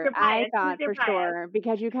wrecker. Like, I thought for sure,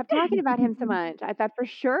 because you kept talking about him so much. I thought for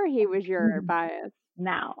sure he was your bias.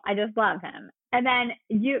 No, I just love him. And then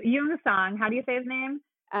Youngsong, how do you say his name?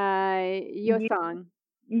 Yosong.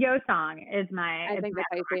 Yosong is my. I think that's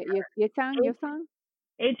how you say it. Yosong?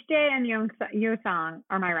 HJ and Yosong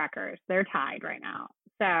are my wreckers. They're tied right now.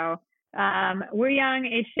 So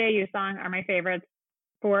Wooyoung, HJ, Yosong are my favorites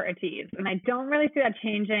for a tease. And I don't really see that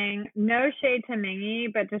changing. No shade to Mingy,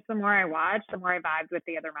 but just the more I watch, the more I vibed with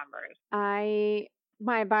the other members.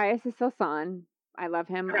 My bias is still Son. I love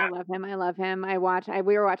him. Yeah. I love him.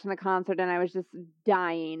 We were watching the concert and I was just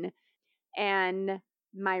dying. And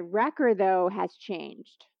my wrecker though has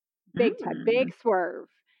changed. Big time. Big swerve.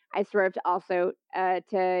 I swerved also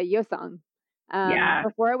to Yosong.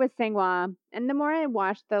 Before it was Seonghwa. And the more I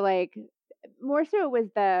watched more so it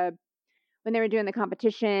was when they were doing the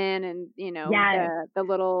competition and, the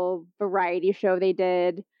little variety show they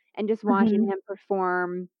did and just watching him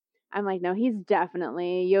perform, I'm like, no,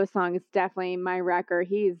 Yosong is definitely my wrecker.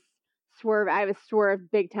 I was swerved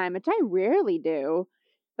big time, which I rarely do.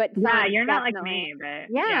 But yeah, you're not like me, but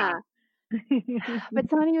yeah. But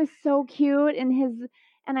Sonny was so cute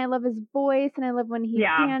and I love his voice and I love when he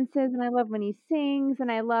dances and I love when he sings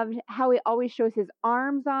and I love how he always shows his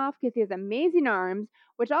arms off because he has amazing arms,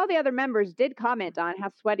 which all the other members did comment on how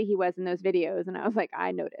sweaty he was in those videos. And I was like,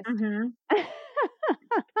 I noticed.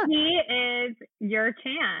 He is your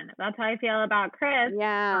Chan. That's how I feel about Chris.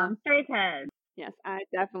 Yeah. Stray Kids. Yes, I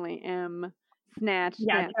definitely am. Snatched.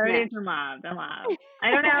 Yeah, Charity's in love. I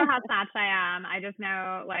don't know how snatched I am. I just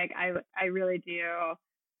know, like, I really do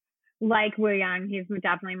like Wooyoung. He's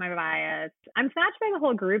definitely my bias. I'm snatched by the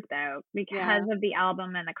whole group, though, because of the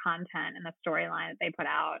album and the content and the storyline that they put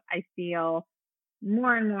out. I feel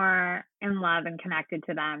more and more in love and connected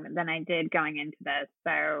to them than I did going into this.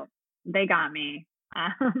 So they got me.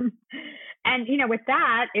 And, with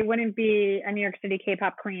that, it wouldn't be a New York City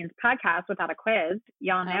K-pop Queens podcast without a quiz.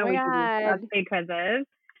 Y'all know we do big quizzes.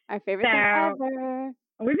 Our favorite thing ever.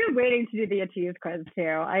 We've been waiting to do the Ateez quiz too.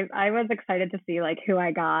 I was excited to see like who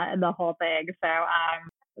I got and the whole thing. So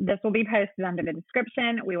this will be posted under the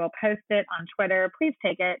description. We will post it on Twitter. Please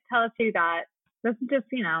take it. Tell us who you got. This is just,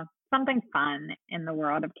 something fun in the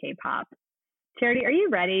world of K-pop. Charity, are you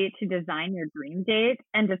ready to design your dream date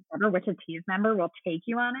and discover which Ateez member will take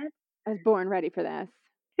you on it? I was born ready for this.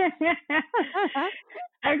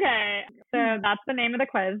 Okay, so that's the name of the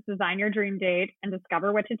quiz. Design your dream date and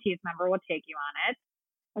discover which Ateez member will take you on it.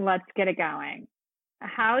 Let's get it going.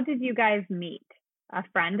 How did you guys meet? A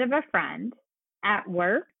friend of a friend, at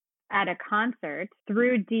work, at a concert,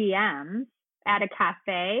 through DMs, at a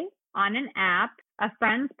cafe, on an app, a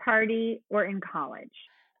friend's party, or in college?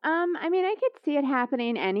 I mean, I could see it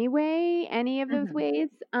happening anyway, any of those ways.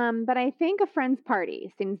 But I think a friend's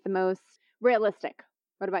party seems the most realistic.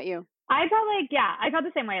 What about you? I felt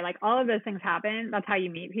the same way. Like all of those things happen. That's how you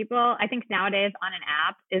meet people. I think nowadays on an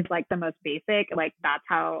app is like the most basic. Like that's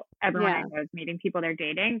how everyone I know is meeting people they're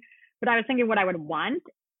dating. But I was thinking what I would want,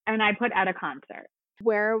 and I put at a concert.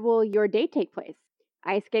 Where will your date take place?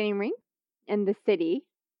 Ice skating rink, in the city,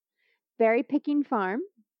 berry picking farm,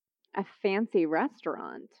 a fancy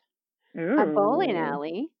restaurant, a bowling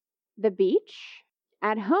alley, the beach,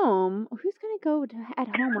 at home. Who's going to go at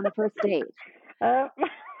home on a first date?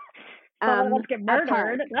 Let's get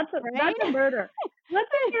murdered. That's a murder. Let's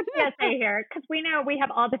do a PSA here, because we know we have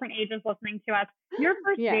all different ages listening to us. Your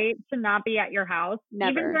first date should not be at your house.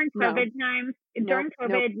 Never. Even during COVID times. During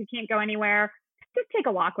COVID, you can't go anywhere. Just take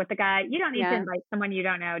a walk with the guy. You don't need to invite someone you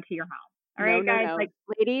don't know to your home. All right, guys? No. Like,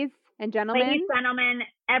 ladies and gentlemen. Ladies, gentlemen,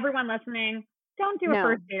 everyone listening, don't do a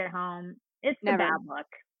first date at home. It's the bad look.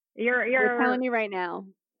 You're telling me right now,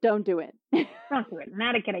 don't do it. Don't do it.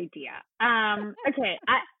 Not a good idea. Okay.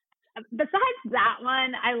 Besides that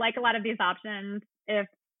one, I like a lot of these options. If,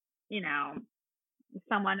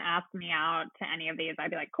 someone asked me out to any of these, I'd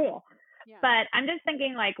be like, cool. Yeah. But I'm just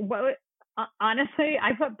thinking, like, honestly,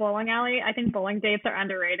 I put bowling alley. I think bowling dates are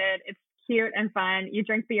underrated. It's cute and fun. You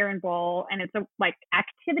drink beer and bowl, and it's a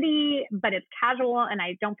activity, but it's casual, and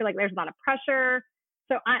I don't feel like there's a lot of pressure.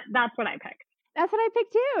 So that's what I picked. That's what I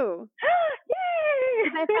picked too.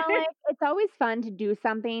 Yay! I felt like it's always fun to do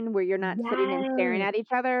something where you're not sitting and staring at each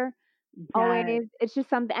other. Yes. Always. It's just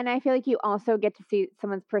something. And I feel like you also get to see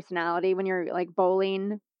someone's personality when you're like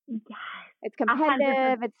bowling. Yes. It's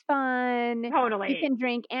competitive. 100%. It's fun. Totally. You can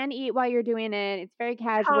drink and eat while you're doing it. It's very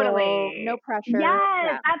casual. Totally. No pressure.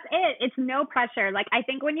 Yes, that's it. It's no pressure. Like, I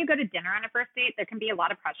think when you go to dinner on a first date, there can be a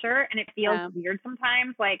lot of pressure, and it feels weird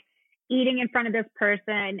sometimes. Like, eating in front of this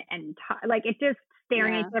person and it just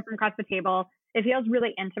staring at each other from across the table. It feels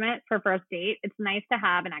really intimate for first date. It's nice to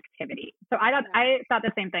have an activity. So I thought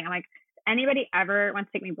the same thing. I'm like, anybody ever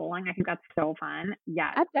wants to take me bowling? I think that's so fun.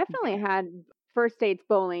 Yeah. I've definitely had first dates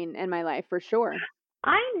bowling in my life for sure.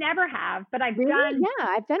 I never have, but I've done. Yeah,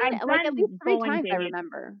 I've done it like at least 3 times. I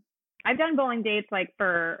remember. I've done bowling dates like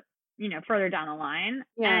for further down the line,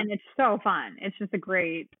 and it's so fun. It's just a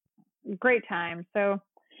great time. So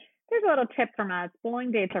there's a little tip from us.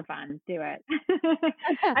 Bowling dates are fun. Do it.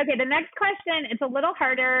 Okay, the next question, it's a little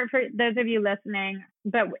harder for those of you listening,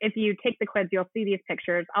 but if you take the quiz, you'll see these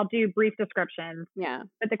pictures. I'll do brief descriptions. Yeah.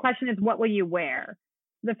 But the question is, what will you wear?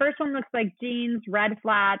 The first one looks like jeans, red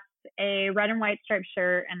flats, a red and white striped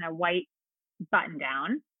shirt, and a white button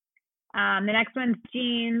down. The next one's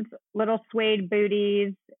jeans, little suede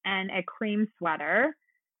booties, and a cream sweater.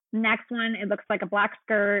 Next one, it looks like a black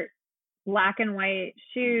skirt, black and white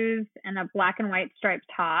shoes, and a black and white striped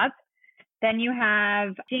top. Then you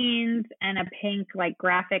have jeans and a pink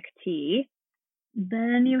graphic tee.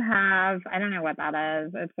 Then you have, I don't know what that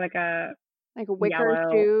is. It's like wicker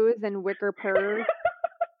shoes and wicker purse.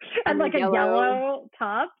 And a yellow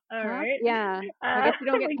top. All right. Yeah. I guess you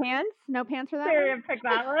don't get pants? No pants for that one? Pick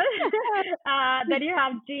that one. Then you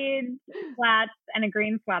have jeans, flats, and a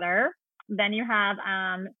green sweater. Then you have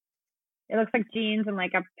it looks like jeans and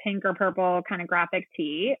a pink or purple kind of graphic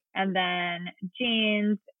tee. And then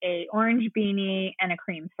jeans, a orange beanie, and a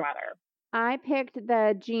cream sweater. I picked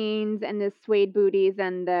the jeans and the suede booties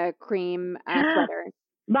and the cream sweater.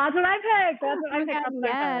 That's what I picked. That's what I picked.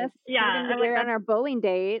 Yes. Yeah. We're on our bowling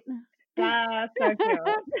date. That's so cute.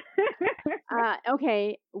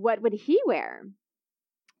 Okay. What would he wear?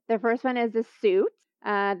 The first one is a suit.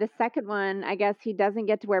 The second one, I guess he doesn't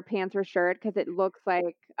get to wear pants or shirt because it looks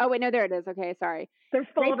like, oh wait, no, there it is. Okay, sorry. They're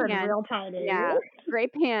folded real tiny. Yeah, gray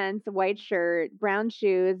pants, white shirt, brown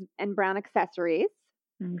shoes, and brown accessories.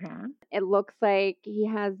 Okay. It looks like he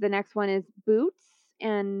has, the next one is boots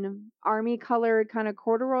and army colored kind of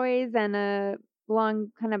corduroys and a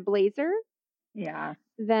long kind of blazer. Yeah.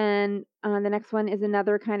 Then the next one is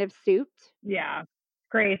another kind of suit. Yeah.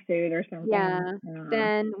 Gray suit or something. Yeah.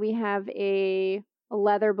 Then we have a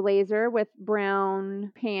leather blazer with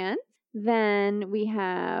brown pants. Then we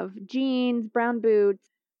have jeans, brown boots.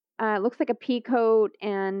 Looks like a pea coat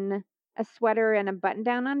and a sweater and a button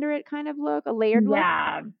down under it kind of look, a layered look.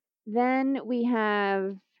 Yeah. Then we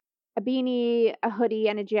have a beanie, a hoodie,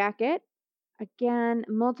 and a jacket. Again,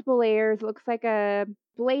 multiple layers. Looks like a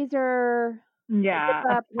blazer. Yeah.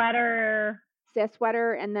 A sweater. A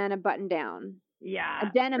sweater and then a button down. Yeah.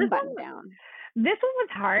 A denim button down. This one was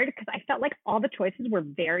hard because I felt like all the choices were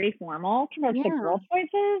very formal compared to girl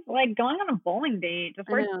choices. Like going on a bowling date, just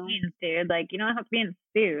wear jeans, dude. You don't have to be in a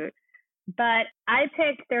suit. But I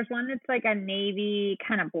picked, there's one that's like a navy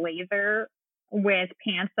kind of blazer with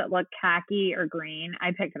pants that look khaki or green.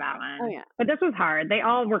 I picked that one. Oh, yeah. But this was hard. They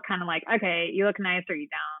all were kind of like, okay, you look nice or you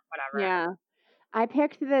don't, whatever. Yeah. I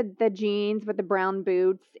picked the jeans with the brown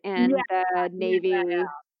boots and the navy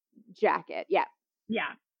jacket. Yeah. Yeah.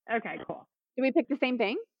 Okay, cool. Did we pick the same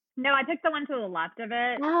thing? No, I picked the one to the left of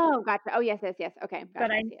it. Oh, gotcha. Oh, yes. Okay, gotcha.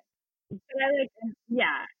 But I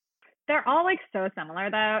they're all like so similar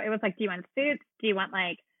though. It was like, do you want suits? Do you want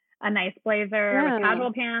like a nice blazer with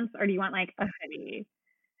casual pants, or do you want like a hoodie?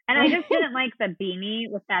 And I just didn't like the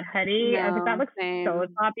beanie with that hoodie. I was like, that looks so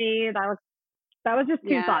sloppy. That was just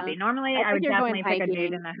too sloppy. Normally, I would definitely pick a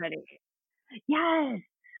dude in the hoodie. Yes,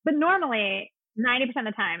 but normally 90% of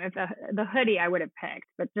the time, if the hoodie I would have picked,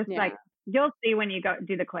 but just like you'll see when you go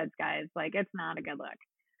do the quiz, guys. Like it's not a good look.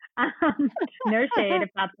 No shade if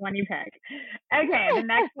that's the one you pick. Okay, the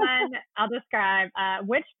next one I'll describe.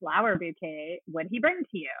 Which flower bouquet would he bring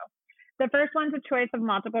to you? The first one's a choice of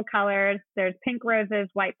multiple colors. There's pink roses,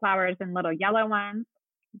 white flowers, and little yellow ones.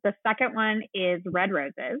 The second one is red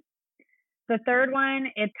roses. The third one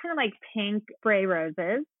is kind of like pink spray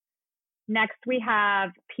roses. Next we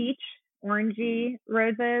have peach, orangey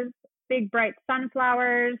roses, big bright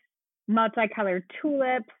sunflowers, multicolored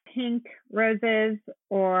tulips, pink roses,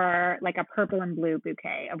 or like a purple and blue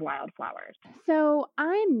bouquet of wildflowers. So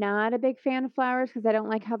I'm not a big fan of flowers because I don't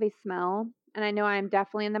like how they smell. And I know I'm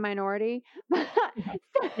definitely in the minority.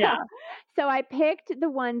 So I picked the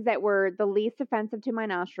ones that were the least offensive to my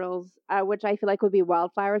nostrils, which I feel like would be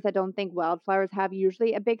wildflowers. I don't think wildflowers have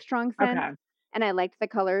usually a big, strong scent. Okay. And I liked the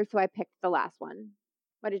colors, so I picked the last one.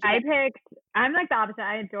 What did you pick? I'm like the opposite.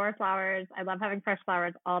 I adore flowers. I love having fresh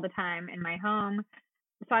flowers all the time in my home.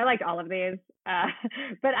 So I liked all of these.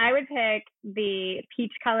 But I would pick the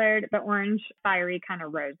peach colored, the orange fiery kind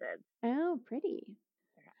of roses. Oh, pretty.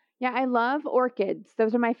 Yeah, I love orchids.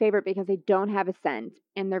 Those are my favorite because they don't have a scent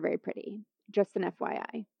and they're very pretty. Just an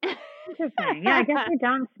FYI. Interesting. Yeah, I guess they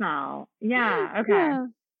don't smell. Yeah. Okay. Yeah.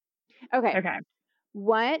 Okay.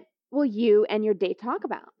 What will you and your date talk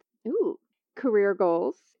about? Ooh. Career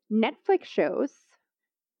goals, Netflix shows,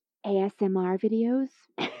 ASMR videos,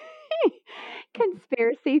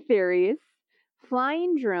 conspiracy theories,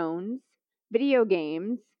 flying drones, video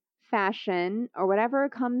games, fashion, or whatever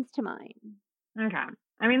comes to mind. Okay.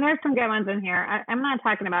 I mean, there's some good ones in here. I'm not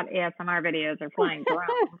talking about ASMR videos or flying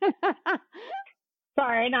drones.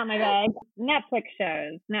 Sorry, not my bag. Netflix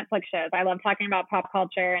shows. I love talking about pop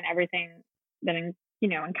culture and everything that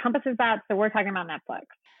encompasses that. So we're talking about Netflix.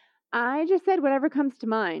 I just said whatever comes to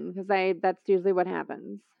mind because that's usually what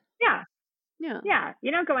happens. Yeah. Yeah. Yeah.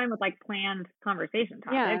 You don't go in with like planned conversation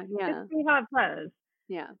topics. Yeah. Just see how it flows.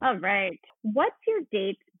 Yeah. All right. What's your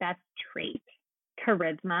date's best trait?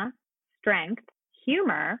 Charisma, strength,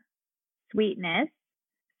 humor, sweetness,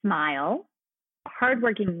 smile,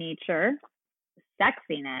 hardworking nature,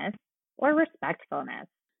 sexiness, or respectfulness?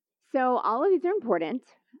 So all of these are important.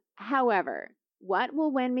 However, what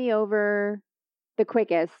will win me over the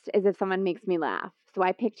quickest is if someone makes me laugh. So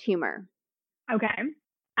I picked humor. Okay.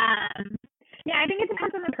 Yeah, I think it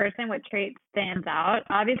depends on the person what trait stands out.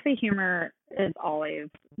 Obviously, humor is always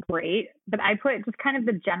great, but I put just kind of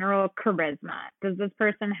the general charisma. Does this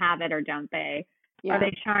person have it or don't they? Yeah. Are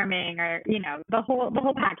they charming or, the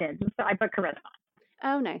whole package? So I put charisma.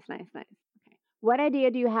 Oh, nice. Okay. What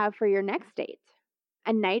idea do you have for your next date?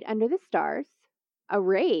 A night under the stars, a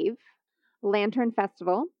rave, lantern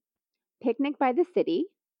festival, picnic by the city,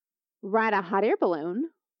 ride a hot air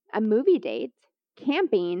balloon, a movie date,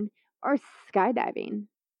 camping, or skydiving?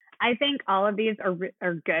 I think all of these are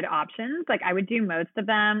good options. Like I would do most of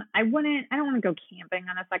them. I don't want to go camping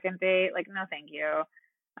on a second date. Like, no, thank you.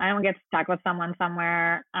 I don't want to get stuck with someone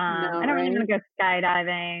somewhere. I don't even want to go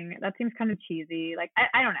skydiving. That seems kind of cheesy. Like,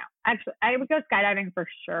 I don't know. Actually, I would go skydiving for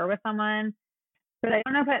sure with someone, but I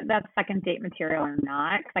don't know if that's second date material or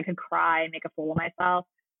not, because I could cry and make a fool of myself.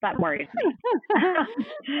 That worries me.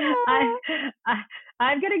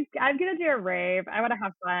 I'm gonna do a rave. I want to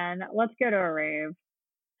have fun. Let's go to a rave.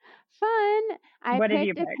 Fun. I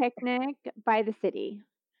picked a picnic by the city.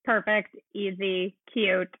 Perfect. Easy.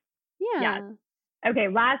 Cute. Yeah. Okay.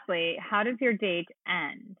 Lastly, how does your date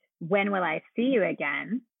end? When will I see you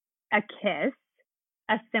again? A kiss.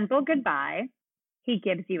 A simple goodbye. He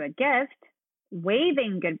gives you a gift.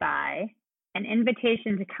 Waving goodbye. An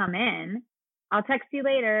invitation to come in. I'll text you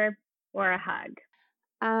later, or a hug.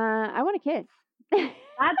 I want a kiss.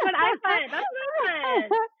 That's what I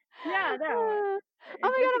put. Yeah, no.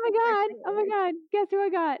 Oh my god. Guess who I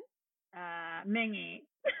got? Mingy.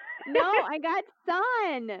 No, I got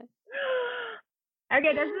Sun.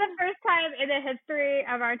 Okay, this is the first time in the history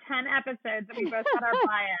of our 10 episodes that we both had our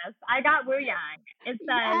bias. I got Wooyoung. It says,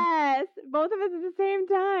 yes, both of us at the same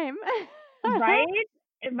time. Right?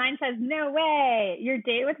 Mine says, no way. Your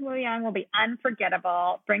date with Wooyoung will be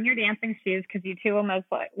unforgettable. Bring your dancing shoes because you two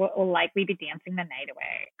will likely be dancing the night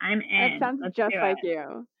away. I'm in. That sounds just like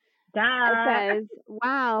you. Duh. It says,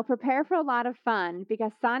 wow, prepare for a lot of fun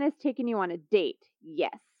because San is taking you on a date.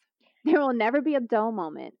 Yes. There will never be a dull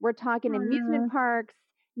moment. We're talking amusement parks,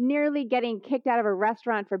 nearly getting kicked out of a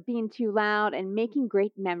restaurant for being too loud, and making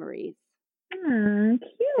great memories. Cute.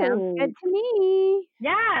 Sounds good to me.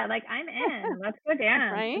 Yeah, like I'm in. Let's go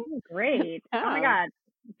dance. Right? This is great. Oh my God.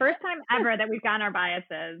 First time ever that we've gotten our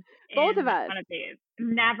biases. Both of us. On a date.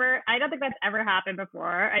 Never. I don't think that's ever happened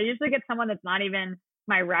before. I usually get someone that's not even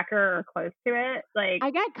my wrecker or close to it. Like I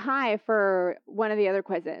got Kai for one of the other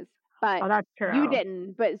quizzes. But that's true. You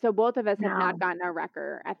didn't. But so both of us have not gotten our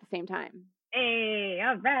wrecker at the same time. Hey,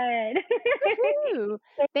 all right.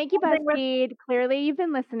 Thank you, BuzzFeed. Clearly you've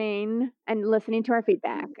been listening to our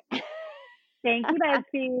feedback. Thank you,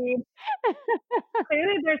 BuzzFeed.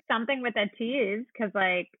 Clearly there's something with the Tease because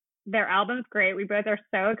like their album's great. We both are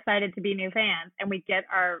so excited to be new fans and we get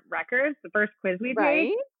our records, the first quiz we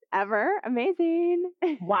played. Ever. Amazing.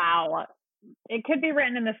 Wow. It could be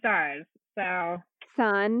written in the stars. So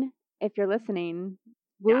Son, if you're listening,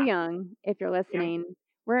 Wooyoung, if you're listening,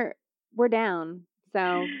 we're down.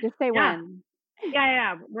 So just say when.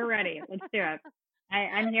 Yeah. We're ready. Let's do it.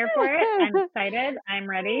 I'm here for it. I'm excited. I'm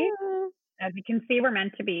ready. As you can see, we're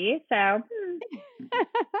meant to be. So all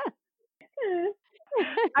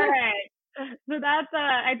right. So that's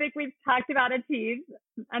I think we've talked about a tease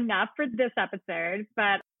enough for this episode.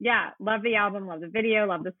 But yeah, love the album, love the video,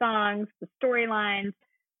 love the songs, the storylines.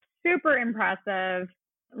 Super impressive.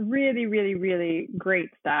 Really, really, really great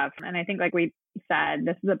stuff. And I think like we said,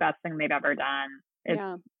 this is the best thing they've ever done.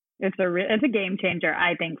 It's a game changer,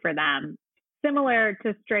 I think, for them. Similar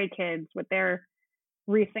to Stray Kids, what their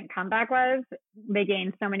recent comeback was. They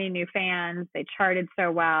gained so many new fans. They charted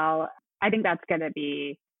so well. I think that's going to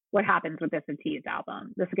be what happens with this Tease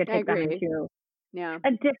album. This is going to take them into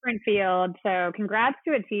a different field. So congrats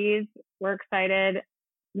to Tease. We're excited.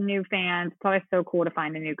 New fans. It's always so cool to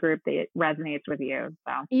find a new group that resonates with you.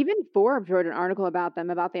 So even Forbes wrote an article about them,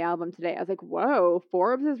 about the album today. I was like, whoa,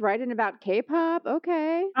 Forbes is writing about K-pop?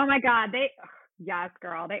 Okay. Oh my God. Yes,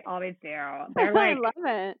 girl. They always do. They're like, I love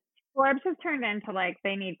it. Forbes has turned into like,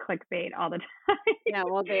 they need clickbait all the time. Yeah,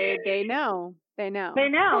 well, they know. They know.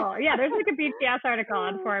 Yeah, there's like a BTS article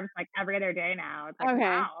on Forbes like every other day now. It's like,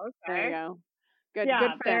 wow, okay. There you go. Good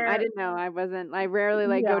for them. I didn't know. I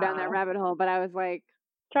rarely go down that rabbit hole, but I was like,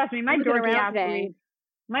 trust me, my dorky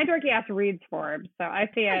ass reads Forbes, so I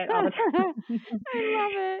see it all the time. I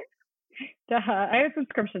love it. Duh. I have a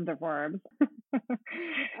subscription to Forbes.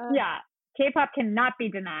 Yeah, K-pop cannot be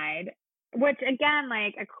denied. Which again,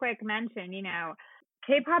 like a quick mention,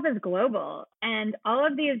 K-pop is global, and all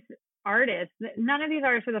of these artists, none of these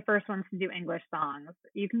artists are the first ones to do English songs.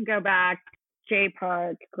 You can go back,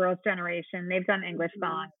 J-Park, Girls' Generation, they've done English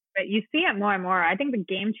songs. But you see it more and more. I think the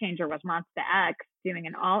game changer was Monsta X doing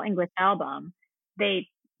an all English album. They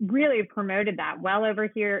really promoted that well over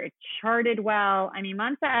here. It charted well. I mean,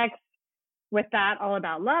 Monsta X with that All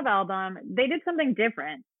About Love album, they did something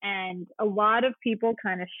different. And a lot of people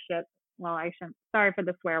kind of sorry for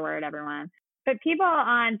the swear word, everyone. But people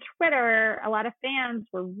on Twitter, a lot of fans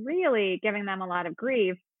were really giving them a lot of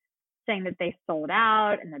grief, saying that they sold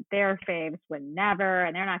out and that their faves would never,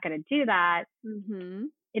 and they're not going to do that. Mm-hmm.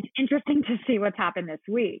 It's interesting to see what's happened this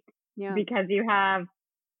week because you have,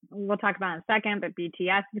 we'll talk about it in a second, but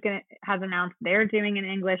BTS has announced they're doing an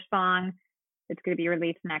English song. It's going to be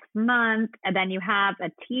released next month. And then you have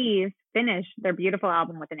Tease finish their beautiful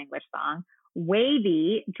album with an English song.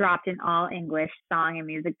 Wavy dropped an all English song and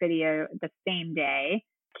music video the same day.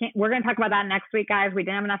 We're going to talk about that next week, guys. We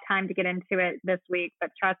didn't have enough time to get into it this week,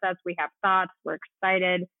 but trust us, we have thoughts. We're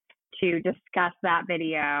excited to discuss that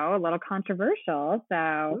video. A little controversial,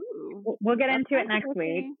 so we'll get into it next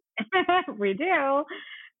week. We do.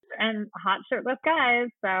 And hot shirtless guys,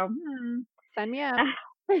 so sign me up.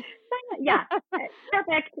 Yeah,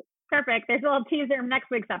 perfect. There's a little teaser next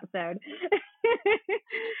week's episode.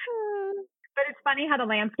 But it's funny how the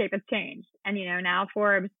landscape has changed. And, now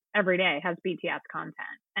Forbes every day has BTS content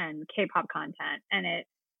and K-pop content. And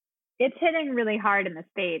it's hitting really hard in the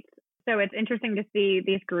States. So it's interesting to see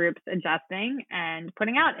these groups adjusting and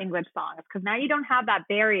putting out English songs. Because now you don't have that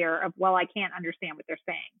barrier of, well, I can't understand what they're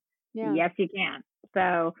saying. Yeah. Yes, you can.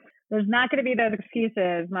 So there's not going to be those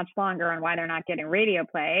excuses much longer on why they're not getting radio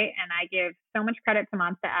play. And I give so much credit to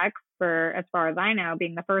Monsta X for, as far as I know,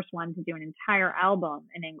 being the first one to do an entire album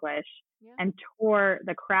in English and tour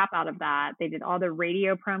the crap out of that. They did all the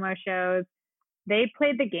radio promo shows. They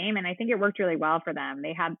played the game, and I think it worked really well for them.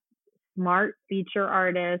 They had smart feature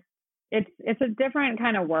artists. It's a different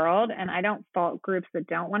kind of world, and I don't fault groups that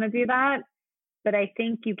don't want to do that. But I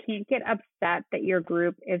think you can't get upset that your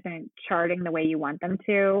group isn't charting the way you want them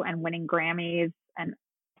to and winning Grammys and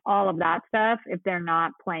all of that stuff if they're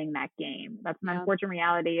not playing that game. That's an unfortunate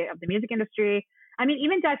reality of the music industry. I mean,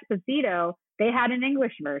 even Despacito, they had an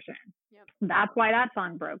English version. That's why that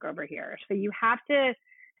song broke over here. So you have to,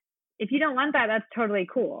 if you don't want that, that's totally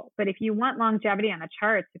cool. But if you want longevity on the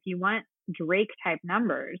charts, if you want Drake type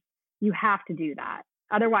numbers, you have to do that.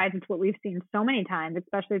 Otherwise, it's what we've seen so many times,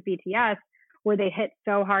 especially with BTS, where they hit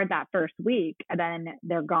so hard that first week and then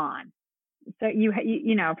they're gone. So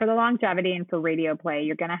you know, for the longevity and for radio play,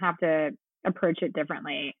 you're going to have to approach it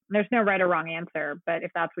differently. There's no right or wrong answer, but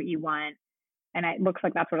if that's what you want, and it looks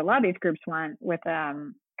like that's what a lot of these groups want with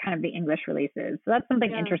kind of the English releases. So that's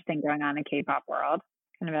something interesting going on in the K-pop world.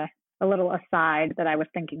 Kind of a little aside that I was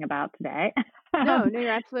thinking about today. No, you're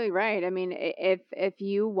absolutely right. I mean, if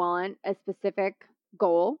you want a specific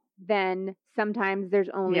goal, then sometimes there's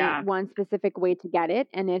only one specific way to get it.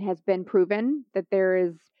 And it has been proven that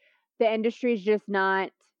the industry is just not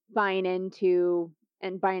buying into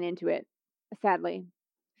it, sadly.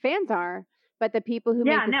 Fans are, but the people who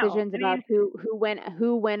make decisions about who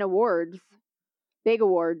win awards, big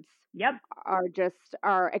awards,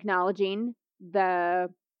 are acknowledging the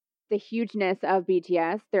hugeness of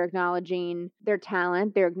BTS. They're acknowledging their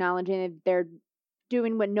talent. They're acknowledging that they're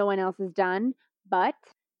doing what no one else has done, but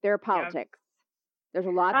there are politics. There's a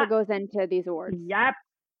lot that goes into these awards.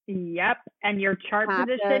 Yep. And your chart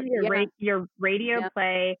position, your radio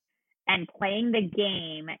play, and playing the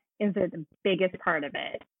game is the biggest part of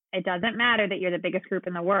it. It doesn't matter that you're the biggest group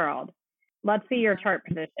in the world. Let's see your chart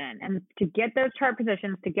position. And to get those chart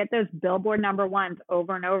positions, to get those Billboard #1s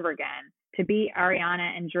over and over again, to beat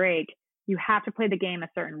Ariana and Drake, you have to play the game a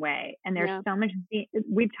certain way. And there's so much,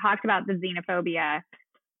 we've talked about the xenophobia,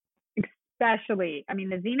 especially, I mean,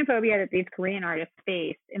 the xenophobia that these Korean artists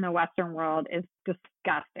face in the Western world is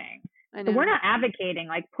disgusting. So we're not advocating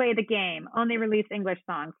like play the game, only release English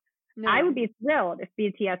songs. No. I would be thrilled if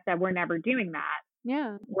BTS said we're never doing that.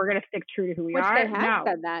 Yeah. We're going to stick true to who we are. They have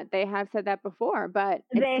said that. They have said that before, but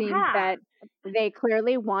it seems that they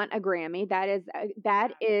clearly want a Grammy.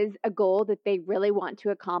 That is a goal that they really want to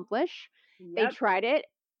accomplish. They tried it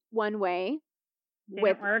one way.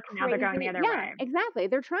 Didn't work. Now they're going the other way. Exactly.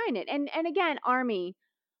 They're trying it. And again, ARMY,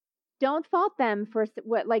 don't fault them for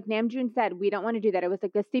what, like Namjoon said, we don't want to do that. It was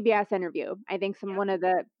like the CBS interview. I think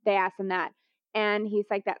they asked him that. And he's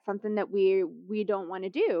like, that's something that we don't want to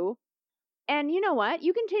do. And you know what?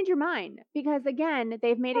 You can change your mind because again,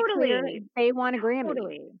 they've made it clear they want a Grammy.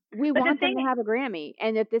 We want them to have a Grammy.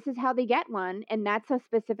 And if this is how they get one and that's a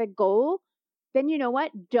specific goal, then you know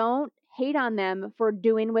what? Don't hate on them for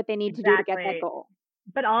doing what they need to do to get that goal.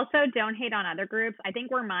 But also don't hate on other groups. I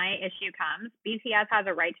think where my issue comes, BTS has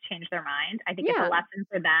a right to change their mind. I think it's a lesson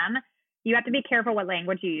for them. You have to be careful what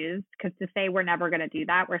language you use because to say we're never going to do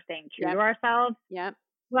that, we're staying true to ourselves. Yep.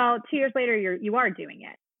 Well, 2 years later, you are doing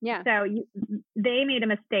it. Yeah. So they made a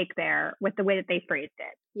mistake there with the way that they phrased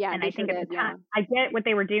it. Yeah. And I think at the time, I get what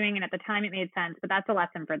they were doing, and at the time it made sense, but that's a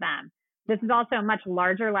lesson for them. This is also a much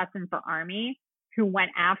larger lesson for ARMY, who went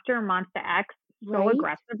after Monsta X so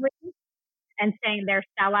aggressively and saying they're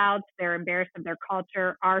sellouts, they're embarrassed of their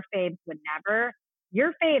culture, our faves would never.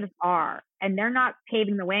 Your faves are, and they're not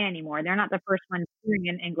paving the way anymore. They're not the first ones doing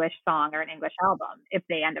an English song or an English album if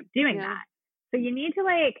they end up doing that. So you need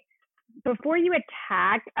to before you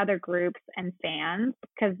attack other groups and fans,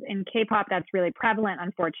 because in K-pop that's really prevalent,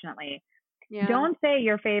 unfortunately, don't say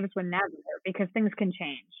your faves would never, because things can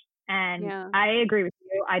change. And I agree with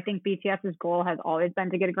you. I think BTS's goal has always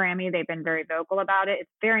been to get a Grammy. They've been very vocal about it.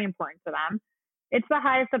 It's very important to them. It's the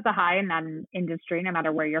highest of the high in that industry, no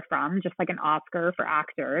matter where you're from, just like an Oscar for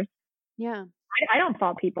actors. Yeah. I don't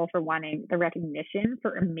fault people for wanting the recognition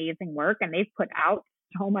for amazing work, and they've put out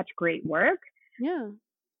so much great work. Yeah.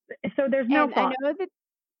 So there's no fault.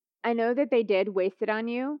 I know that they did Waste It On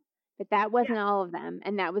You, but that wasn't all of them,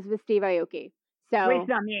 and that was with Steve Aoki. So Waste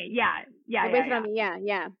It On Me, Waste It On Me,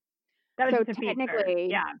 yeah. That was so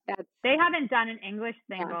technically, they haven't done an English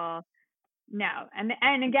single. No,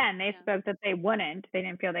 and again, they spoke that they wouldn't. They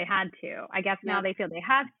didn't feel they had to. I guess now they feel they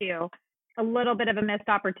have to. A little bit of a missed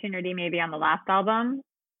opportunity, maybe on the last album.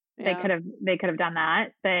 They could have done that,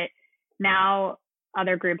 but now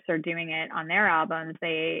other groups are doing it on their albums.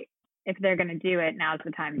 They if they're going to do it, now's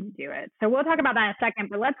the time to do it. So we'll talk about that in a second,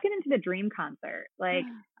 but let's get into the Dream concert. Like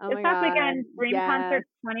this past weekend, Dream concert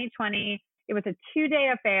 2020. It was a 2-day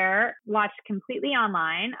affair, watched completely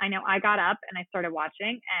online. I know I got up and I started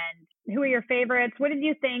watching. And who are your favorites? What did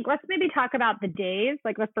you think? Let's maybe talk about the days,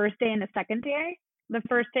 like the first day and the second day. The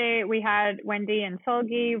first day we had Wendy and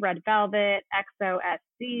Seulgi, Red Velvet,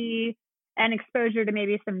 XOSC, and exposure to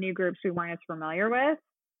maybe some new groups we weren't as familiar with.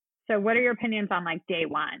 So what are your opinions on like day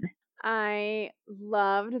one? I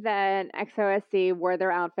loved that XOSC wore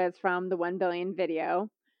their outfits from the 1 Billion video.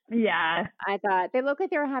 Yeah. I thought they looked like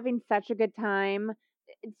they were having such a good time.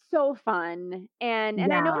 It's so fun. And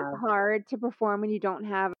I know it's hard to perform when you don't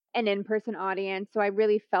have an in-person audience. So I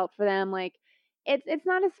really felt for them. Like it's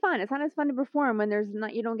not as fun. It's not as fun to perform when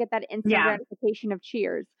you don't get that instant gratification of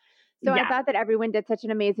cheers. So I thought that everyone did such an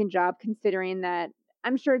amazing job, considering that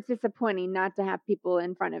I'm sure it's disappointing not to have people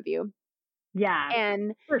in front of you. Yeah,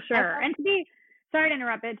 and for sure. And to be, sorry to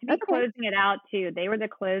interrupt, but to be closing it out too, they were the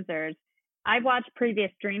closers. I've watched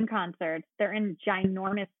previous Dream concerts. They're in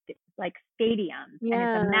ginormous like stadiums, and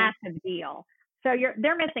it's a massive deal. So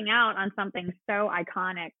they're missing out on something so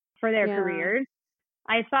iconic for their careers.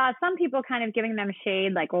 I saw some people kind of giving them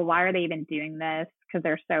shade, like, well, why are they even doing this? Because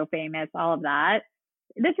they're so famous, all of that.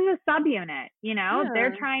 This is a subunit, you know,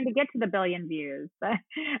 they're trying to get to the billion views. But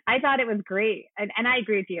I thought it was great. And I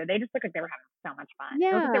agree with you. They just look like they were having so much fun.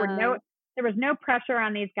 Yeah. There was no pressure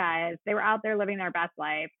on these guys. They were out there living their best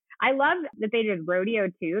life. I love that they did Rodeo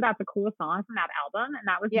too. That's a cool song from that album. And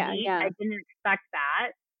that was neat. Yeah. I didn't expect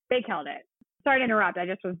that. They killed it. Sorry to interrupt. I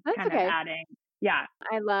just was kind of adding. Yeah.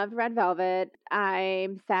 I loved Red Velvet.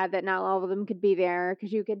 I'm sad that not all of them could be there,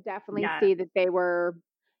 because you could definitely see that they were,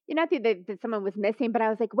 not that someone was missing, but I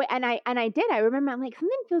was like, wait, and I remember, I'm like,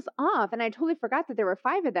 something feels off. And I totally forgot that there were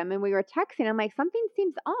 5 of them, and we were texting. I'm like, something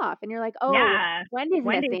seems off. And you're like, oh, Wendy's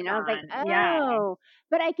missing. I was like, oh,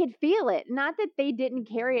 but I could feel it. Not that they didn't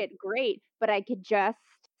carry it great, but I could just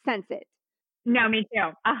sense it. No, me too.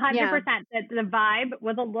 100%. The vibe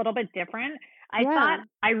was a little bit different. I thought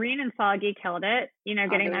Irene and Seulgi killed it,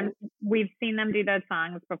 getting them. We've seen them do those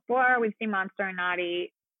songs before. We've seen Monster and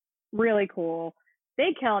Naughty. Really cool.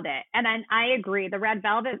 They killed it. And then I agree. The Red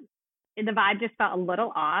Velvet, the vibe just felt a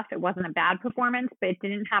little off. It wasn't a bad performance, but it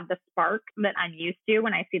didn't have the spark that I'm used to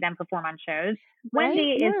when I see them perform on shows.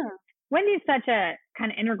 Wendy's such a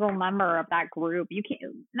kind of integral member of that group.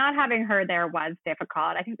 Not having her there was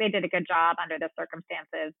difficult. I think they did a good job under the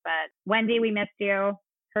circumstances, but Wendy, we missed you.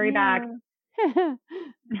 Hurry back.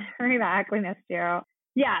 Hurry back. We missed you.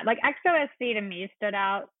 Yeah. Like XOSC to me stood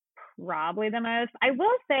out probably the most. I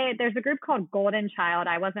will say there's a group called Golden Child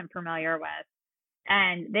I wasn't familiar with,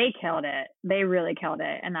 and they killed it. They really killed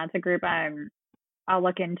it. And that's a group I'll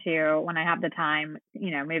look into when I have the time,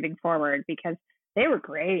 moving forward, because they were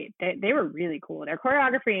great. They were really cool. Their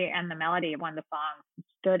choreography and the melody of one of the songs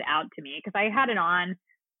stood out to me because I had it on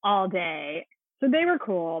all day. So they were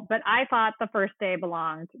cool. But I thought the first day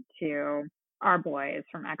belonged to our boys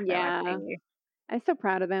from XOSC. Yeah. I'm so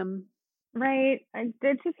proud of them. Right.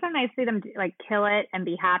 It's just so nice to see them like kill it and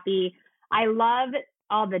be happy. I love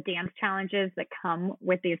all the dance challenges that come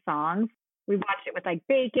with these songs. We watched it with like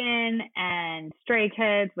Bacon and Stray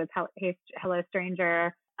Kids with Hello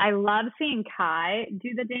Stranger. I love seeing Kai do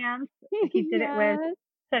the dance. He did it with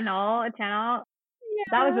Chanel. Yeah.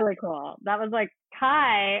 That was really cool. That was like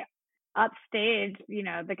Kai upstage,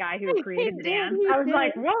 the guy who created the dance. I was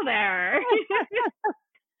like, whoa there.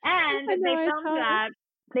 And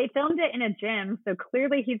they filmed it in a gym, so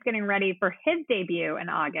clearly he's getting ready for his debut in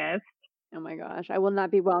August. Oh my gosh, I will not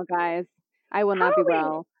be well, guys. I will not be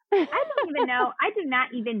well. I don't even know. I do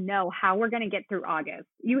not even know how we're going to get through August.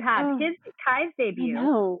 You have Kai's debut,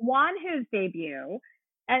 Wonho's debut.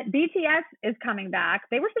 BTS is coming back.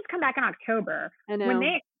 They were supposed to come back in October. I know.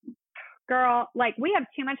 We have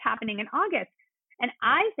too much happening in August. And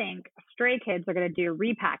I think Stray Kids are going to do a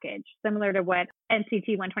repackage, similar to what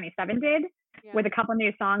NCT 127 did, with a couple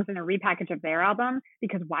new songs and a repackage of their album.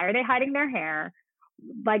 Because why are they hiding their hair?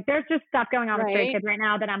 Like, there's just stuff going on with Stray Kids right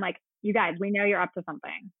now that I'm like, you guys, we know you're up to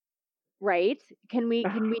something. Right? Can we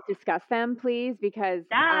discuss them, please? Because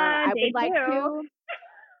I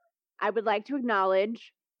would like to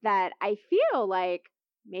acknowledge that I feel like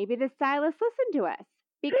maybe the stylists listened to us.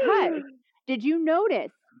 Because did you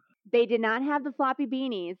notice they did not have the floppy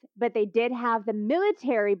beanies, but they did have the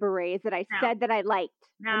military berets that I said that I liked?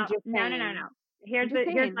 No. Here's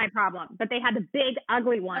my problem. But they had the big,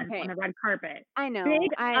 ugly ones on the red carpet. I know.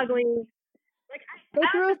 Ugly. They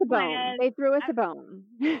threw us a bone. They threw us a bone.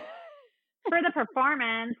 for the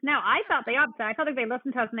performance. No, I thought the opposite. I felt like they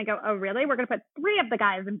listened to us and they go, oh, really? We're going to put 3 of the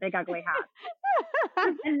guys in big ugly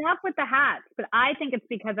hats. Enough with the hats. But I think it's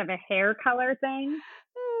because of a hair color thing.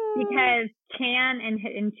 Because Chan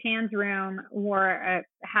in Chan's room wore a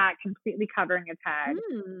hat completely covering his head.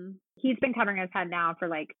 He's been covering his head now for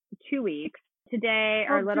like 2 weeks. Today,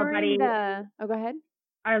 our little buddy. go ahead.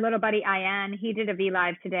 Our little buddy Ian, he did a V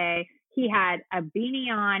Live today. He had a beanie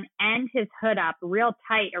on and his hood up real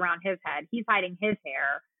tight around his head. He's hiding his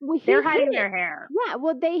hair. Well, they're hiding their hair. Yeah,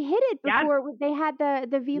 well, they hid it before. Yep. They had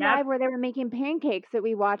the V Live where they were making pancakes that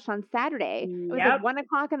we watched on Saturday. It was like 1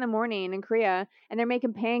 o'clock in the morning in Korea, and they're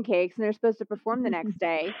making pancakes, and they're supposed to perform the next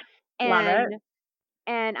day. Love it.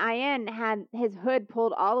 And Ian had his hood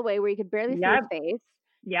pulled all the way where you could barely see his face.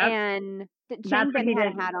 Yep. And Chen had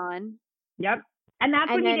a hat on. Yep. And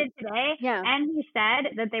that's what he did today. Yeah. And he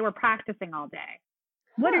said that they were practicing all day.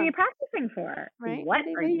 What are you practicing for? Right? What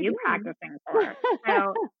are you practicing for?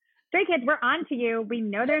 So, Stray Kids, we're on to you. We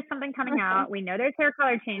know there's something coming out. We know there's hair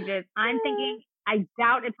color changes. I'm thinking, I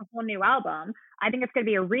doubt it's a whole new album. I think it's going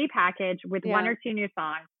to be a repackage with 1 or 2 new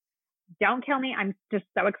songs. Don't kill me. I'm just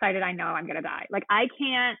so excited. I know I'm going to die. Like, I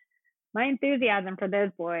can't, my enthusiasm for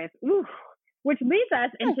those boys. Oof. Which leads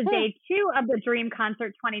us into day 2 of the Dream Concert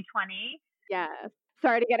 2020. Yes.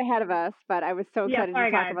 Sorry to get ahead of us, but I was so excited to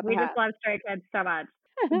talk about that. We just love Stray Kids so much.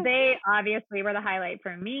 They obviously were the highlight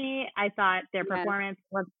for me. I thought their performance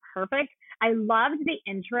was perfect. I loved the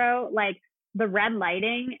intro, like the red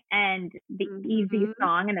lighting and the easy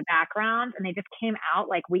song in the background, and they just came out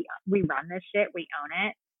like we run this shit, we own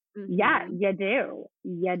it. Yeah, you do.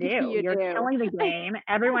 You do. You're killing the game.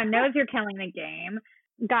 Everyone knows you're killing the game.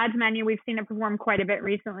 God's Menu, we've seen it perform quite a bit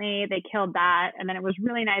recently. They killed that. And then it was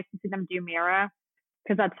really nice to see them do Mira,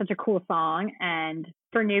 because that's such a cool song. And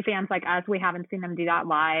for new fans like us, we haven't seen them do that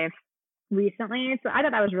live recently. So I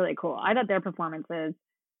thought that was really cool. I thought their performance is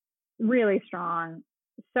really strong,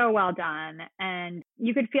 so well done. And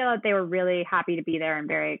you could feel that they were really happy to be there and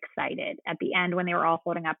very excited at the end when they were all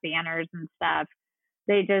holding up banners and stuff.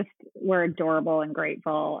 They just were adorable and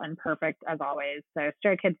grateful and perfect as always. So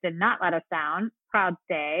Stray Kids did not let us down. Proud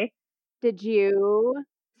stay. Did you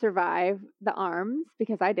survive the arms?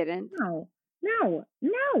 Because I didn't. No.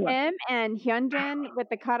 Him and Hyunjin with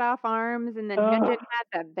the cut off arms, and then Hyunjin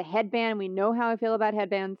had the headband. We know how I feel about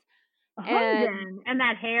headbands. And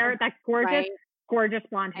that hair, that gorgeous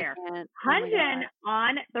blonde hair. Hyunjin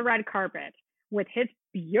on the red carpet with his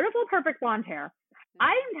beautiful, perfect blonde hair.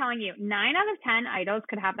 I am telling you, 9 out of 10 idols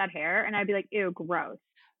could have that hair, and I'd be like, ew, gross.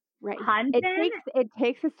 Right. It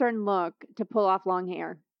takes a certain look to pull off long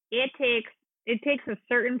hair. It takes a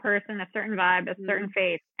certain person, a certain vibe, a certain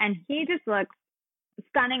face, and he just looks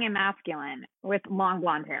stunning and masculine with long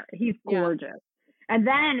blonde hair. He's gorgeous. Yeah. And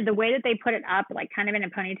then the way that they put it up, like kind of in a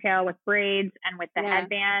ponytail with braids and with the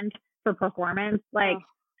headband for performance, like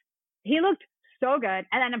he looked so good.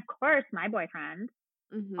 And then of course, my boyfriend,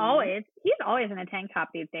 he's always in a tank top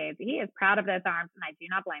these days. He is proud of those arms, and I do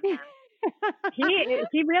not blame him.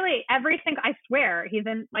 he really, I swear, he's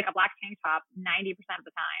in like a black tank top 90% of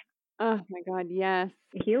the time. Oh my God, yes.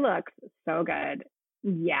 He looks so good.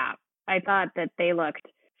 Yeah, I thought that they looked.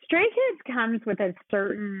 Stray Kids comes with a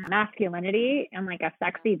certain masculinity and like a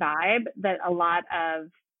sexy vibe that a lot of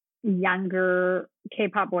younger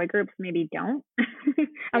K-pop boy groups maybe don't.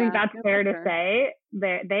 I mean, that's fair to say.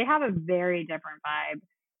 They have a very different vibe.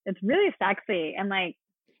 It's really sexy and like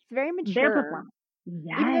it's very mature. Their performance.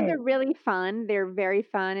 Yes. Even though they're really fun, they're very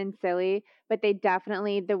fun and silly, but they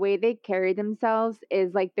definitely, the way they carry themselves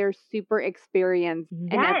is like they're super experienced.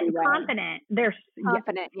 Confident. They're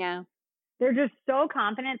confident, They're just so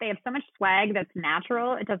confident. They have so much swag that's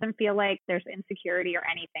natural. It doesn't feel like there's insecurity or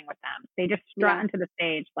anything with them. They just strut onto the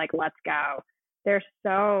stage like, let's go. They're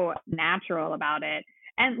so natural about it.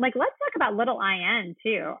 And like, let's talk about little IN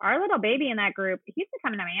too. Our little baby in that group, he's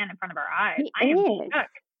becoming a man in front of our eyes.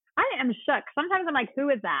 I am shook. Sometimes I'm like, who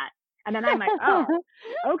is that? And then I'm like, oh,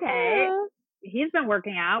 okay. He's been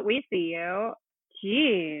working out. We see you.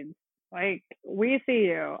 Jeez. Like, we see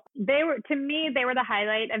you. To me, they were the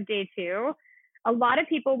highlight of day 2. A lot of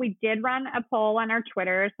people, we did run a poll on our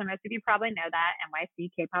Twitter. So most of you probably know that, NYC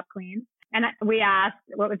K-pop Queens. And we asked,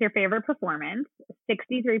 what was your favorite performance?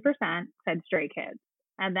 63% said Stray Kids.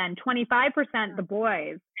 And then 25% the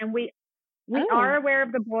boys. And we are aware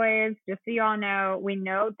of the boys, just so you all know. We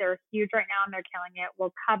know they're huge right now and they're killing it.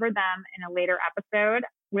 We'll cover them in a later episode.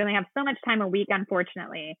 We only have so much time a week,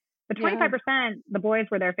 unfortunately. But 25%, the boys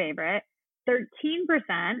were their favorite.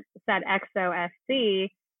 13% said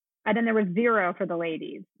EXO-SC. And then there was 0 for the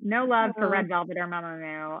ladies. No love for Red Velvet or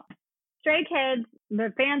Mamamoo. Stray Kids,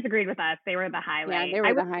 the fans agreed with us. They were the highlight. Yeah, they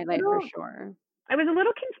were the highlight for sure. I was a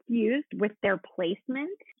little confused with their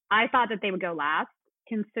placement. I thought that they would go last,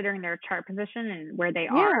 considering their chart position and where they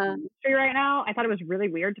are in the industry right now. I thought it was really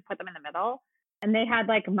weird to put them in the middle. And they had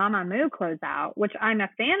like Mamamoo close out, which I'm a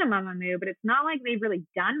fan of Mamamoo, but it's not like they've really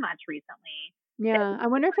done much recently. Yeah, I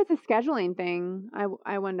wonder if it's a scheduling thing.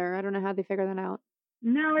 I wonder. I don't know how they figure that out.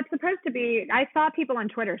 No, it's supposed to be. I saw people on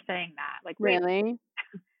Twitter saying that. Like, really?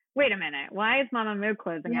 Wait a minute. Why is Mamamoo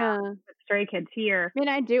closing out? Stray Kids here. I mean,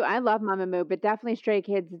 I love Mamamoo, but definitely Stray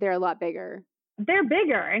Kids, they're a lot bigger. They're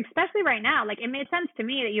bigger, especially right now. Like, it made sense to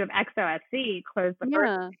me that you have EXO-SC close the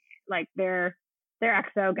first. Like, they're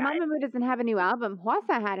EXO guys. Mamamoo doesn't have a new album.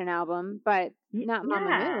 Hwasa had an album, but not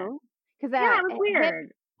Mamamoo. Because it was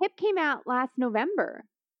weird. Hip came out last November.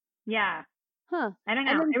 Yeah. Huh. I don't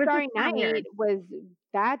know. And then Starry Night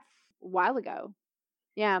that's a while ago.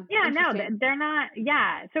 Yeah. Yeah, no, they're not.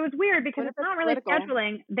 Yeah. So it's weird because it's not really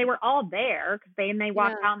scheduling. They were all there because they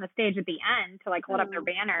walked out on the stage at the end to like hold up their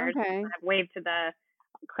banners and kind of wave to the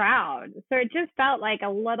crowd. So it just felt like a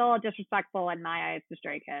little disrespectful in my eyes to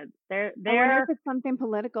Stray Kids. I wonder if it's something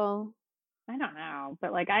political. I don't know,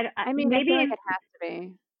 but like I mean, maybe it has to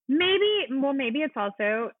be. Maybe it's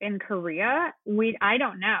also in Korea. I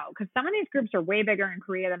don't know, because some of these groups are way bigger in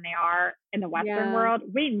Korea than they are in the Western world.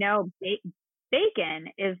 We know Bacon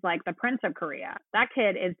is like the Prince of Korea. That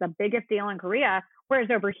kid is the biggest deal in Korea, whereas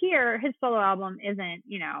over here, his solo album isn't,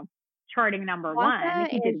 charting number one.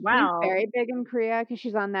 He did well. She's very big in Korea because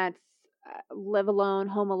she's on that Live Alone,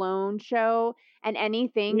 Home Alone show, and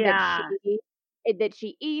anything that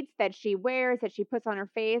she eats, that she wears, that she puts on her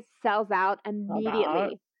face sells out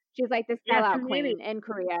immediately. She's like the sellout queen in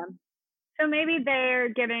Korea. So maybe they're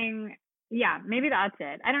giving, maybe that's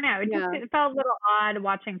it. I don't know. It felt a little odd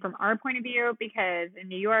watching from our point of view because in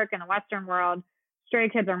New York and the Western world, Stray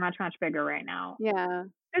Kids are much, much bigger right now. Yeah.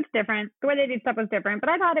 It's different. The way they do stuff was different, but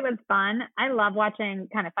I thought it was fun. I love watching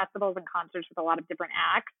kind of festivals and concerts with a lot of different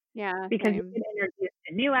acts. Yeah. Because you get introduced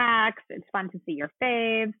to new acts. It's fun to see your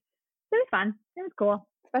faves. It was fun. It was cool.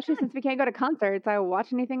 Especially since we can't go to concerts. I will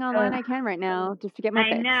watch anything online I can right now just to get my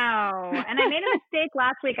fix. I know. And I made a mistake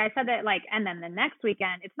last week. I said that and then the next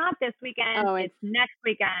weekend. It's not this weekend. It's next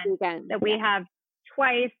weekend that we have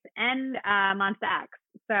Twice and Monsta X.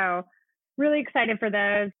 So really excited for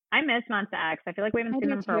those. I miss Monsta X. I feel like we haven't seen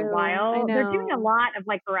them for a while. They're doing a lot of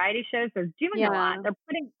like variety shows. They're doing a lot. They're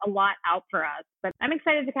putting a lot out for us. But I'm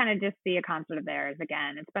excited to kind of just see a concert of theirs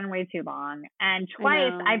again. It's been way too long. And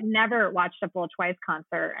Twice, I've never watched a full Twice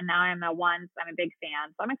concert, and now I'm a big fan.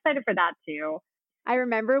 So I'm excited for that too. I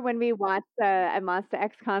remember when we watched a Monsta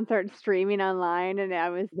X concert streaming online, and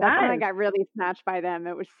that's when I got really snatched by them.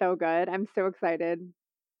 It was so good. I'm so excited.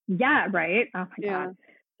 Yeah, right? Oh my God.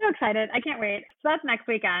 So excited. I can't wait. So that's next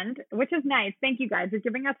weekend, which is nice. Thank you guys. You're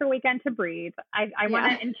giving us a weekend to breathe. I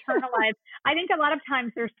want to internalize. I think a lot of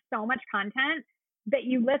times there's so much content that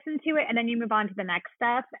you listen to it and then you move on to the next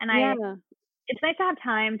stuff. And it's nice to have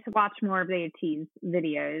time to watch more of the ATEEZ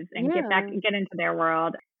videos and get into their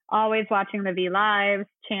world. Always watching the V Lives,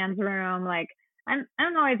 Chan's Room. Like I'm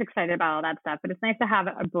always excited about all that stuff, but it's nice to have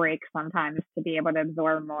a break sometimes to be able to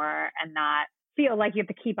absorb more and not feel like you have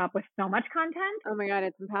to keep up with so much content. Oh my God,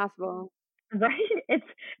 it's impossible. Right? It's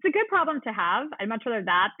a good problem to have. I'd much rather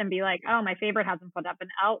that than be like, oh, my favorite hasn't put up an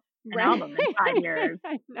album in 5 years.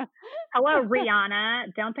 Hello,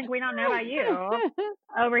 Rihanna. Don't think we don't know about you.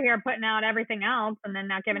 Over here putting out everything else and then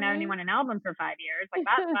not giving out anyone an album for 5 years. Like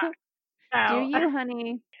that sucks. So, do you,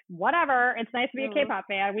 honey? Whatever. It's nice to be a K-pop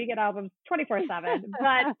fan. We get albums 24/7,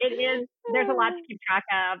 but there's a lot to keep track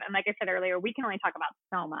of. And like I said earlier, we can only talk about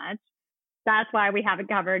so much. That's why we haven't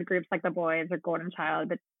covered groups like The Boys or Golden Child,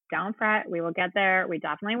 but don't fret. We will get there. We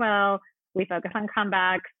definitely will. We focus on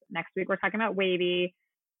comebacks. Next week, we're talking about WayV.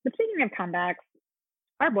 But speaking of comebacks,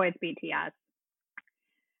 our boys BTS.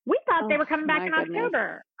 We thought they were coming back in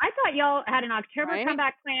October. I thought y'all had an October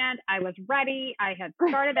comeback planned. I was ready. I had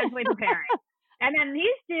started mentally preparing. And then these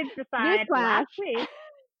dudes decide last week.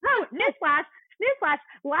 Oh, newsflash.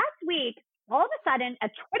 Last week, all of a sudden, a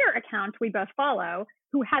Twitter account we both follow,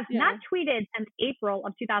 who has not tweeted since April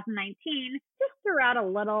of 2019, just threw out a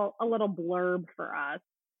little blurb for us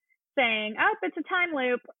saying, "Oh, it's a time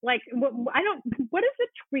loop." Like, what is the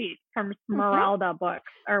tweet from Esmeralda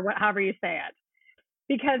Books or however you say it?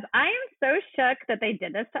 Because I am so shook that they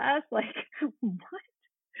did this to us. Like, what?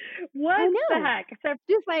 What the heck? So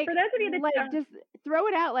just like for those of you that just throw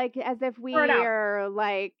it out like as if we are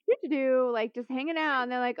like like just hanging out,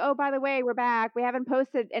 and they're like, "Oh, by the way, we're back. We haven't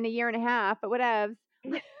posted in a year and a half, but whatevs."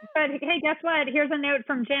 But hey, guess what? Here's a note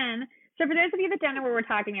from Jen. So for those of you that don't know what we're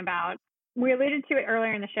talking about, we alluded to it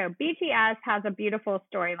earlier in the show. BTS has a beautiful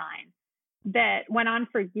storyline that went on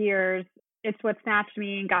for years. It's what snatched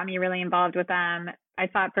me and got me really involved with them. I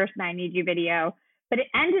saw it first in I Need You video, but it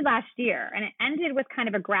ended last year, and it ended with kind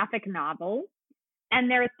of a graphic novel. And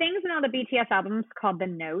there are things in all the BTS albums called the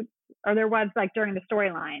notes, or there was like during the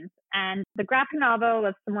storylines. And the graphic novel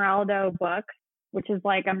was Smeraldo Books, which is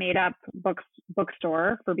like a made up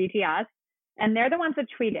bookstore for BTS. And they're the ones that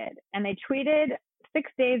tweeted. And they tweeted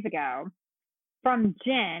 6 days ago from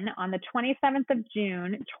Jin on the 27th of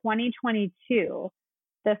June, 2022.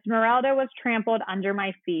 The Smeraldo was trampled under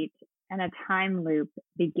my feet and a time loop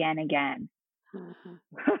began again.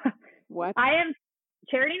 What?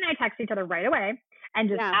 Charity and I texted each other right away and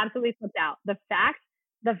just absolutely flipped out. The fact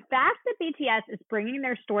that BTS is bringing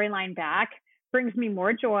their storyline back brings me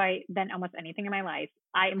more joy than almost anything in my life.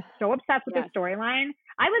 I am so obsessed with the storyline.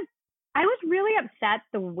 I was really upset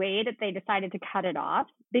the way that they decided to cut it off,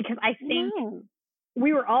 because I think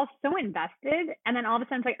we were all so invested, and then all of a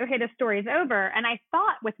sudden it's like, okay, the story's over. And I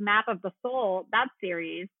thought with Map of the Soul, that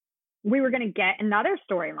series, we were going to get another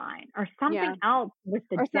storyline or something else with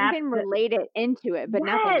the or something related into it, but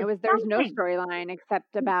nothing. There's no storyline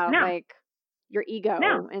except about like your ego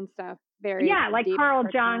and stuff. Very like Carl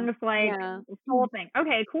Jung's whole thing.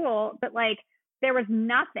 Okay, cool, but like there was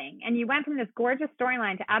nothing, and you went from this gorgeous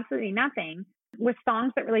storyline to absolutely nothing with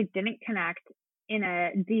songs that really didn't connect in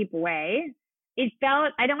a deep way. It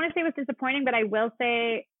felt, I don't want to say it was disappointing, but I will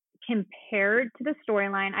say compared to the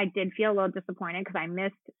storyline, I did feel a little disappointed because I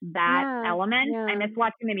missed that element. I missed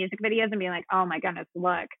watching the music videos and being like, oh my goodness,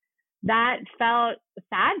 look. That felt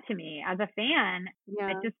sad to me as a fan.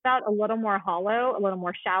 It just felt a little more hollow, a little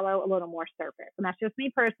more shallow, a little more surface. And that's just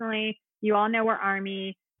me personally. You all know we're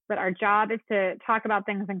ARMY, but our job is to talk about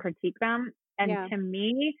things and critique them. And to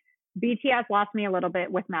me, BTS lost me a little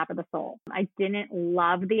bit with Map of the Soul. I didn't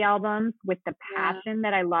love the albums with the passion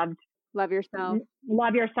that I loved. Love Yourself.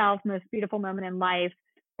 Love Yourself, Most Beautiful Moment in Life.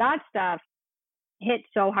 That stuff hit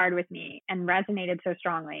so hard with me and resonated so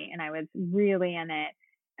strongly, and I was really in it.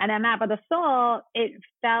 And then Map of the Soul, it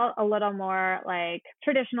felt a little more like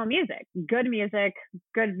traditional music, good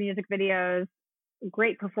music videos,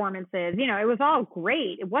 great performances. You know, it was all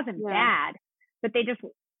great. It wasn't bad, but they just,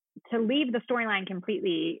 to leave the storyline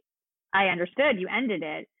completely, I understood you ended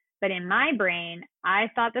it. But in my brain, I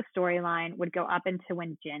thought the storyline would go up into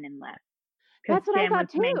when Jin enlists. That's what Jin I thought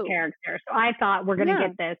was the main character. So I thought we're going to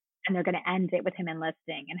get this, and they're going to end it with him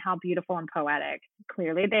enlisting, and how beautiful and poetic.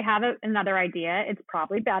 Clearly, they have another idea. It's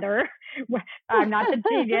probably better. I'm not the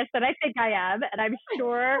genius that I think I am, and I'm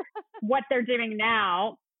sure what they're doing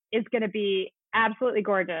now is going to be absolutely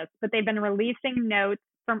gorgeous. But they've been releasing notes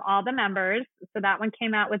from all the members. So that one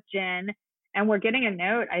came out with Jin, and we're getting a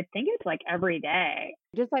note. I think it's like every day.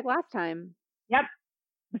 Just like last time. Yep.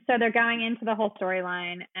 So they're going into the whole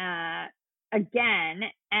storyline again.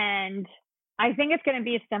 And I think it's going to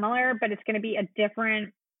be similar, but it's going to be a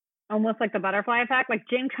different, almost like the butterfly effect. Like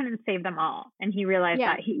Jin couldn't save them all. And he realized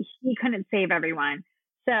that he couldn't save everyone.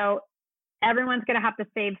 So everyone's going to have to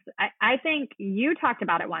save. I think you talked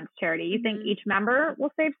about it once, Charity. You think each member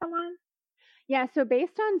will save someone? Yeah, so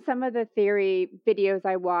based on some of the theory videos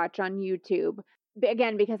I watch on YouTube,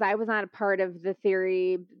 again, because I was not a part of the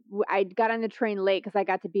theory, I got on the train late because I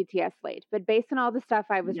got to BTS late. But based on all the stuff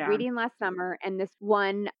I was reading last summer, and this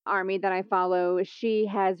one ARMY that I follow, she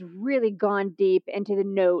has really gone deep into the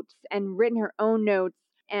notes and written her own notes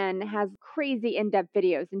and has crazy in-depth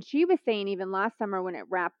videos. And she was saying even last summer when it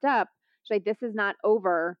wrapped up, she's like, this is not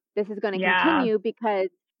over. This is going to continue, because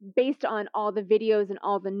based on all the videos and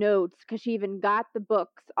all the notes, because she even got the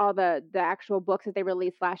books, all the actual books that they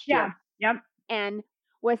released last year. Yep. And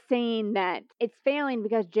was saying that it's failing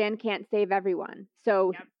because Jin can't save everyone.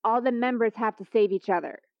 So all the members have to save each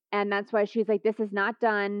other. And that's why she's like, this is not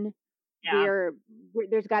done.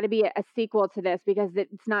 There's got to be a sequel to this, because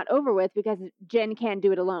it's not over with, because Jin can't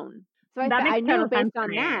do it alone. So I know based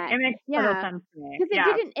on that, it makes total sense to me.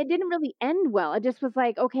 Because it didn't really end well. It just was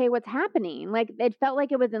like, okay, what's happening? Like, it felt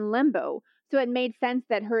like it was in limbo. So it made sense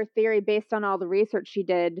that her theory, based on all the research she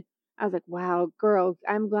did, I was like, wow, girl,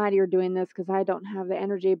 I'm glad you're doing this, because I don't have the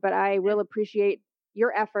energy, but I will appreciate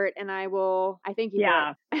your effort, and I think you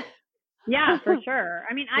will. Yeah, for sure.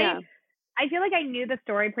 I mean, I feel like I knew the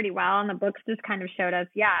story pretty well, and the books just kind of showed us,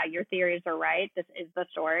 your theories are right. This is the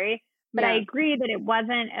story. But I agree that it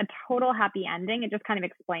wasn't a total happy ending. It just kind of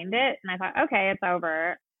explained it. And I thought, okay, it's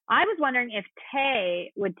over. I was wondering if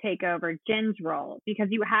Tae would take over Jin's role, because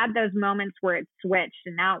you had those moments where it switched,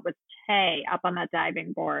 and now it was Tae up on that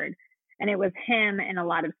diving board. And it was him in a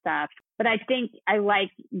lot of stuff. But I think I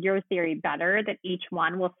like your theory better that each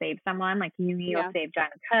one will save someone. Like Yoongi will save Jung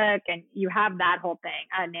Kook, and you have that whole thing.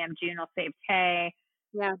 Namjoon will save Tae.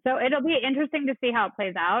 Yeah. So it'll be interesting to see how it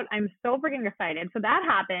plays out. I'm so freaking excited. So that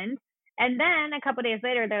happened. And then a couple days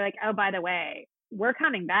later, they're like, oh, by the way, we're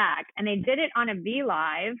coming back. And they did it on a V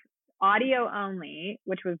Live, audio only,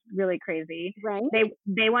 which was really crazy. Right.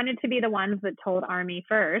 They wanted to be the ones that told ARMY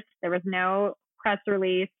first. There was no press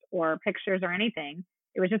release or pictures or anything.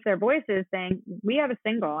 It was just their voices saying, we have a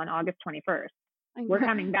single on August 21st. We're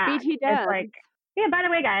coming back. BT does. It's like, yeah, by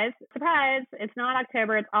the way, guys, surprise, it's not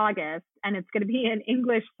October, it's August, and it's going to be an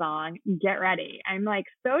English song. Get ready. I'm like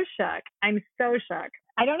so shook. I'm so shook.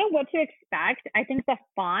 I don't know what to expect. I think the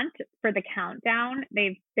font for the countdown,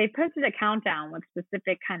 they've posted a countdown with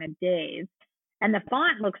specific kind of days, and the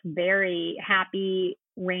font looks very happy,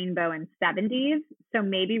 rainbow and 70s. So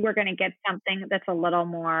maybe we're going to get something that's a little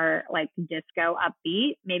more like disco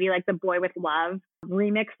upbeat, maybe like the Boy with Love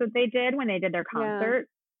remix that they did when they did their concert.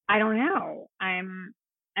 I don't know. I'm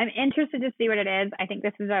interested to see what it is. I think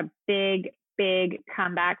this is a big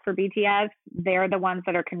comeback for BTS. They're the ones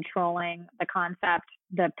that are controlling the concept,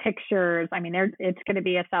 the pictures. I mean, it's going to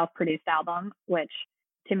be a self-produced album, which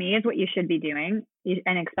to me is what you should be doing.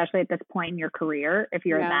 And especially at this point in your career, if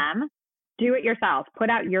you're them, do it yourself. Put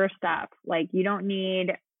out your stuff. Like, you don't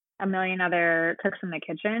need a million other cooks in the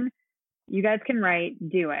kitchen. You guys can write,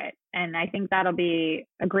 do it. And I think that'll be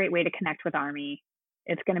a great way to connect with ARMY.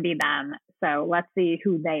 It's going to be them. So let's see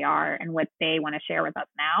who they are and what they want to share with us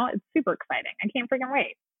now. It's super exciting. I can't freaking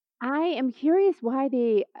wait. I am curious why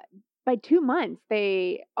they, by 2 months,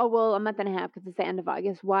 a month and a half, because it's the end of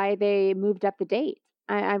August, why they moved up the date.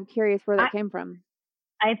 I'm curious where that came from.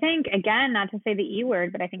 I think, again, not to say the E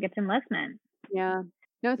word, but I think it's enlistment. Yeah.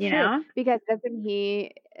 No, it's true. Because doesn't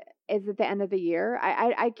he, is it the end of the year?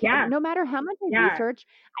 I can't, no matter how much I research,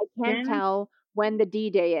 I can't tell when the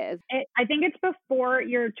D-Day is. I think it's before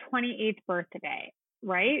your 28th birthday,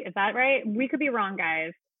 right? Is that right? We could be wrong,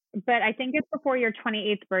 guys. But I think it's before your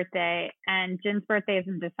 28th birthday, and Jin's birthday is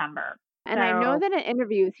in December. And I know that in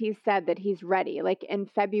interviews he said that he's ready. Like in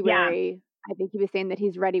February, I think he was saying that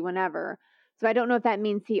he's ready whenever. So I don't know if that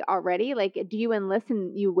means he already, like, do you enlist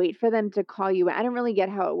and you wait for them to call you? I don't really get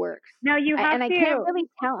how it works. No, you have to. And I can't really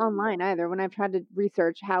tell online either when I've tried to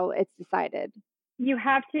research how it's decided. You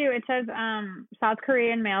have to. It says South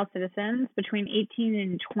Korean male citizens between 18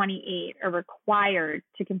 and 28 are required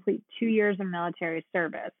to complete 2 years of military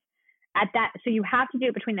service. So you have to do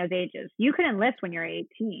it between those ages. You can enlist when you're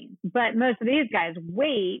 18, but most of these guys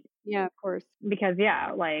wait. Yeah, of course. Because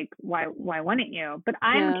like why wouldn't you? But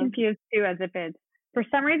I'm confused too, as if it's, for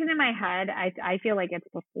some reason in my head, I feel like it's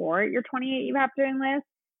before you're 28 you have to enlist,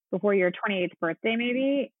 before your 28th birthday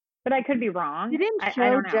maybe. But I could be wrong. Didn't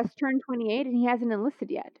Cho just turn 28 and he hasn't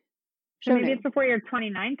enlisted yet? So maybe it's before your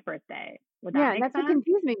 29th birthday. Would that make that's sense? what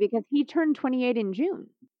confused me because he turned 28 in June.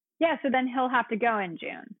 Yeah, so then he'll have to go in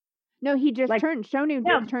June. No, he just turned. Shonu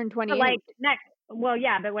just turned 28. But like next,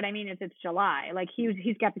 but what I mean is it's July. Like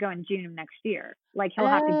he's got to go in June of next year. Like he'll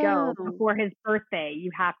have to go before his birthday.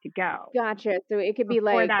 You have to go. Gotcha. So it could be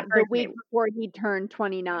like the week before he turned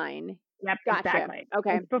 29. Yep, gotcha. Exactly.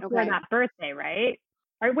 Okay. It's before that birthday, right?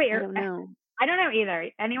 Or wait, I don't know. I don't know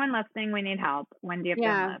either. Anyone listening, we need help. When do you have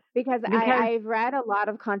to enlist? Because I've read a lot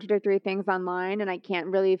of contradictory things online and I can't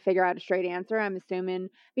really figure out a straight answer. I'm assuming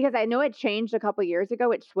because I know it changed a couple years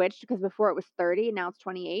ago. It switched because before it was 30, now it's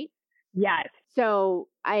 28. Yes. So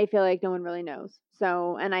I feel like no one really knows.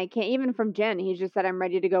 So, and I can't, even from Jin, he just said, I'm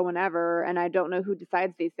ready to go whenever. And I don't know who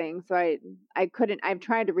decides these things. So I've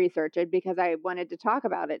tried to research it because I wanted to talk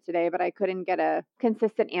about it today, but I couldn't get a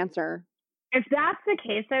consistent answer. If that's the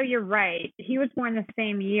case, though, you're right. He was born the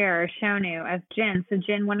same year, Shonu, as Jin. So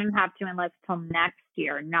Jin wouldn't have to enlist till next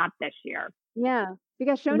year, not this year. Yeah,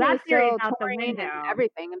 because Shonu is still touring and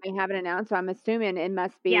everything, and they haven't announced. So I'm assuming it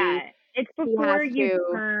must be. Yeah, it's before you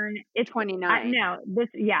turn. It's 29.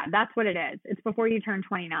 That's what it is. It's before you turn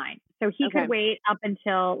 29. So he could wait up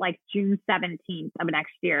until like June 17th of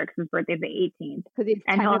next year because his birthday's the 18th. Because he's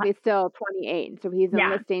technically still 28, so he's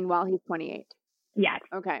enlisting while he's 28. Yes.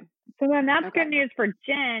 Okay. So then that's good news for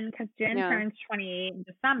Jin because Jin turns 28 in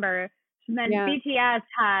December. So then BTS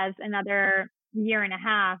has another year and a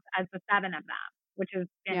half as the 7 of them, which is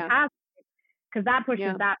fantastic because that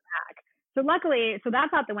pushes that back. So luckily,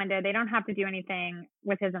 that's out the window. They don't have to do anything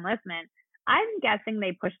with his enlistment. I'm guessing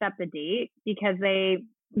they pushed up the date because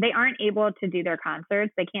they aren't able to do their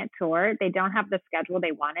concerts. They can't tour. They don't have the schedule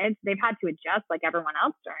they wanted. They've had to adjust like everyone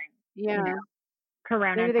else during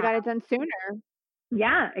Corona. Maybe they got it done sooner.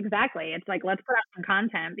 Yeah, exactly. It's like, let's put out some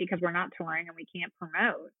content because we're not touring and we can't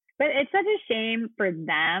promote. But it's such a shame for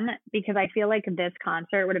them because I feel like this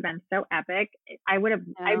concert would have been so epic. I really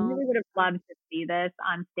would have loved to see this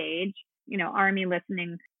on stage. You know, Army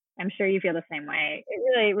listening, I'm sure you feel the same way. It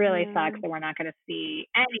really, really sucks that we're not going to see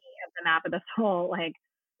any of the Map of the Soul, like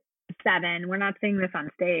 7. We're not seeing this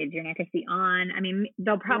on stage. You're not going to see On. I mean,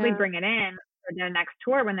 they'll probably bring it in for their next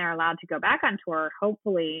tour when they're allowed to go back on tour,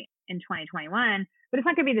 hopefully in 2021. But it's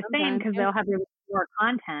not going to be the same because they'll have more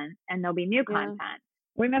content and there'll be new content.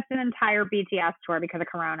 We missed an entire BTS tour because of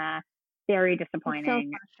Corona. Very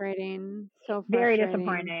disappointing. So frustrating. Very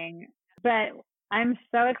disappointing. But I'm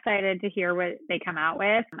so excited to hear what they come out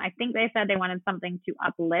with. I think they said they wanted something to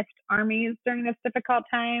uplift armies during this difficult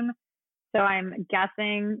time. So I'm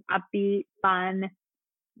guessing upbeat, fun,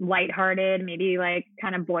 lighthearted, maybe like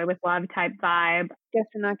kind of Boy with Love type vibe. Guess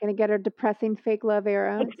we're not going to get our depressing fake love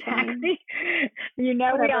era. Exactly. You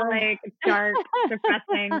know, we all like dark,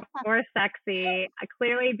 depressing, or sexy.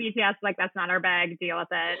 Clearly BTS, like, that's not our bag. Deal with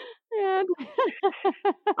it.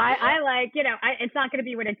 I like, you know, it's not going to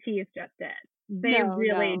be what ATEEZ just did. They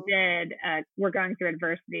really did. We're going through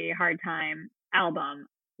adversity, hard time album,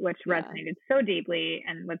 which resonated so deeply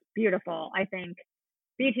and was beautiful. I think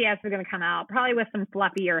BTS is going to come out probably with some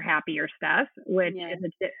fluffier, happier stuff, which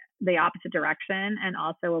is the opposite direction, and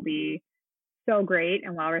also will be so great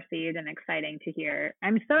and well received and exciting to hear.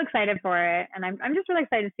 I'm so excited for it, and I'm just really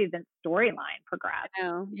excited to see the storyline progress. I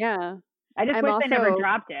know, yeah. I just wish they never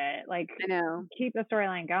dropped it. Like, I know, keep the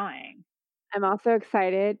storyline going. I'm also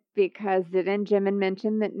excited because didn't Jimin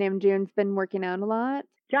mention that Namjoon's been working out a lot?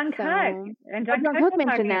 Jungkook. And Jungkook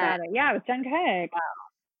mentioned that. Yeah, it was Jungkook. Wow.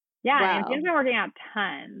 Yeah, and Jim's been working out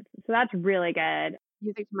tons. So that's really good.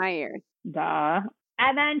 Music to my ears. Duh.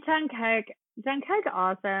 And then Jungkook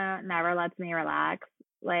also never lets me relax.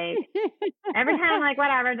 Like, every time I'm like,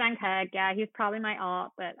 whatever, Jungkook. Yeah, he's probably my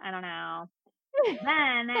alt, but I don't know.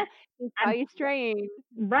 Then he's probably straying.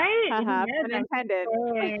 Right. Pun intended.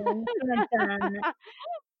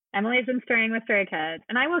 Emily's been straying with Stray Kids,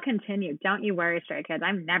 and I will continue. Don't you worry, Stray Kids.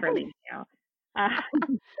 I'm never leaving you.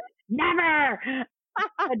 Never.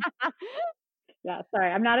 Yeah,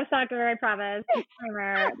 sorry. I'm not a stalker, I promise.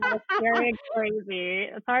 Disclaimer. That was very crazy.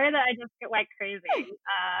 Sorry that I just get like crazy.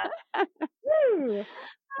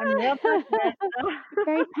 I'm real passionate.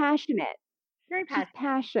 Very passionate. Very passionate.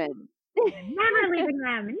 Passion. Never leaving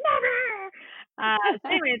them. Never. So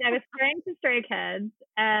anyways, I was straying to Stray Kids,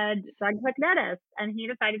 and Jungkook noticed, and he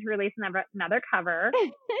decided to release another cover.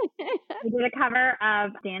 He did a cover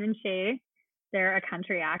of Dan and Shay. They're a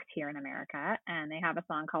country act here in America, and they have a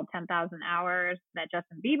song called 10,000 Hours that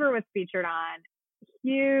Justin Bieber was featured on.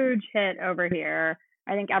 Huge hit over here.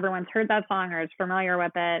 I think everyone's heard that song or is familiar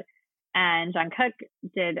with it. And Jungkook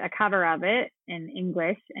did a cover of it in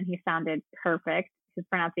English, and he sounded perfect. His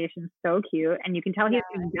pronunciation's so cute, and you can tell he's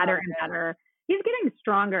getting better and better. He's getting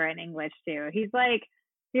stronger in English too. He's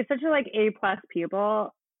such a A+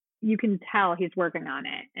 pupil. You can tell he's working on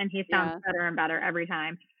it, and he sounds better and better every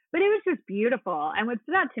time. But it was just beautiful. And what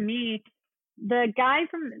stood out to me, the guy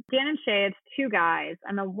from Dan and Shay, it's 2 guys,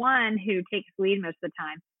 and the one who takes lead most of the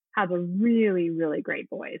time has a really, really great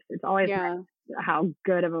voice. It's always nice how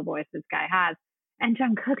good of a voice this guy has. And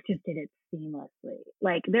Jungkook just did it seamlessly.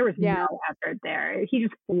 Like, there was no effort there. He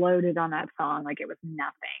just floated on that song like it was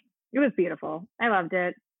nothing. It was beautiful. I loved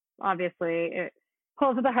it. Obviously, it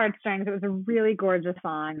pulls at the heartstrings. It was a really gorgeous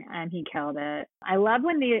song, and he killed it. I love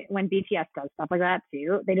when BTS does stuff like that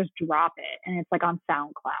too. They just drop it, and it's like on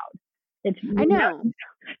SoundCloud. I know.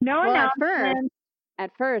 No announcement.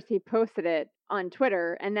 At first, he posted it on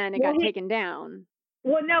Twitter, and then it got taken down.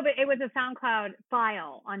 Well, no, but it was a SoundCloud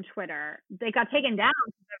file on Twitter. They got taken down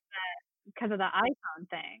because of the iPhone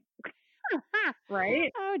thing.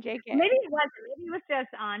 Right? Oh, JK. Maybe it wasn't. Maybe it was just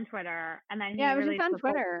on Twitter, and then it was just on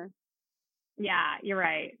Twitter. Yeah, you're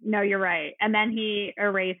right. No, you're right. And then he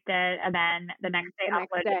erased it, and then the next day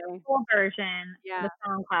uploaded the full version, the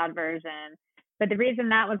SoundCloud version. But the reason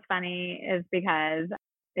that was funny is because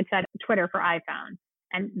it said Twitter for iPhone,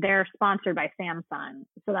 and they're sponsored by Samsung,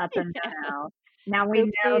 so that's a no. Now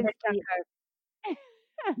we know that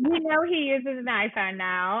we know he uses an iPhone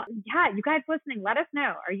now. Yeah, you guys listening, let us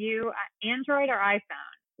know. Are you Android or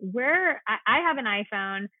iPhone? I have an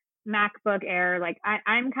iPhone, MacBook Air. Like,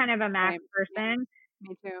 I'm kind of a Mac person.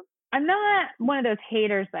 Me too. I'm not one of those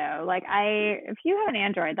haters though. Like, if you have an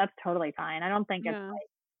Android, that's totally fine. I don't think it's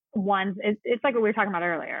like it's like what we were talking about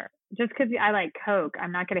earlier. Just because I like Coke,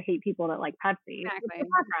 I'm not going to hate people that like Pepsi.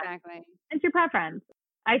 Exactly. It's your preference.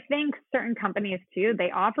 I think certain companies too,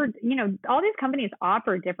 they offer, all these companies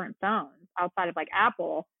offer different phones outside of like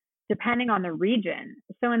Apple, depending on the region.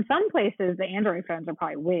 So in some places, the Android phones are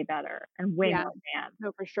probably way better and way more advanced.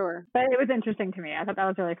 No, for sure. But it was interesting to me. I thought that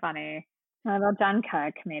was really funny. I thought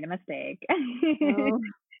Jungkook made a mistake. Little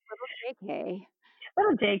JK.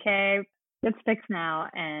 Little JK. It's fixed now.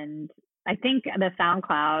 And I think the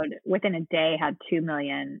SoundCloud within a day had 2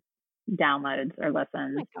 million downloads or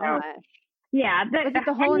listens. Oh my gosh. So, yeah. Was it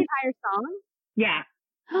the whole entire song? Yeah.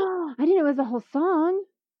 I didn't know it was the whole song.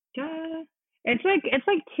 It's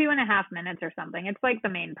like 2.5 minutes or something. It's like the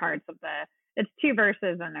main parts of it's 2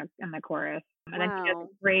 verses and the chorus. And then she has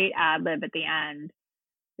a great ad lib at the end.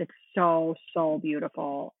 It's so, so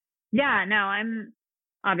beautiful. Yeah, no, I'm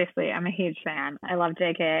a huge fan. I love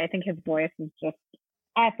JK. I think his voice is just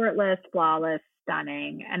effortless, flawless,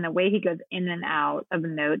 stunning. And the way he goes in and out of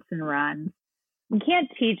notes and runs. You can't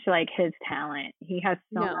teach like his talent. He has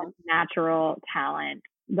so much natural talent.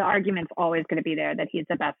 The argument's always going to be there that he's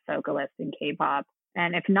the best vocalist in K-pop.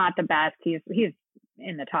 And if not the best, he's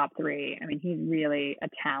in the top 3. I mean, he's really a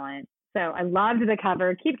talent. So I loved the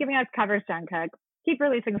cover. Keep giving us covers, Jungkook. Keep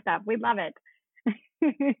releasing stuff. We love it.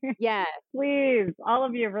 Yes. Please, all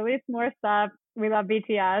of you, release more stuff. We love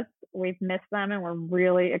BTS. We've missed them, and we're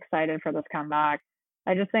really excited for this comeback.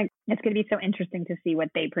 I just think it's going to be so interesting to see what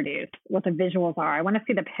they produce, what the visuals are. I want to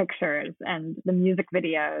see the pictures and the music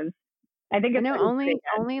videos. I think it's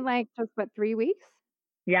only like just 3 weeks.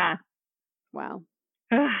 Yeah. Wow.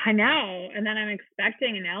 I know. And then I'm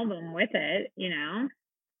expecting an album with it, you know.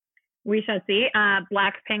 We shall see.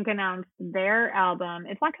 Blackpink announced their album.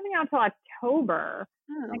 It's not coming out until October.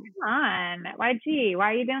 Oh. Like, come on. YG,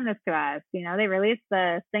 why are you doing this to us? You know, they released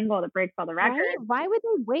the single that breaks all the records. Why would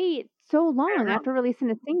they wait so long after releasing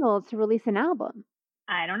a single to release an album?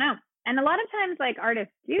 I don't know. And a lot of times, like,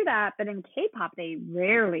 artists do that, but in K-pop, they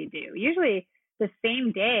rarely do. Usually the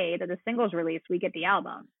same day that the single's released, we get the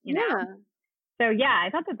album, you know? Yeah. So, yeah, I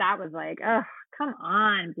thought that was like, oh, come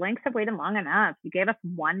on. Blinks have waited long enough. You gave us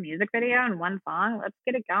one music video and one song. Let's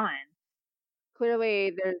get it going.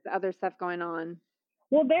 Clearly, there's other stuff going on.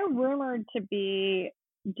 Well, they're rumored to be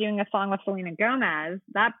doing a song with Selena Gomez.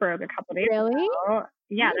 That broke a couple days ago.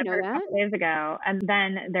 Yeah, that broke a couple days ago. And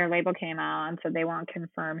then their label came out and said they won't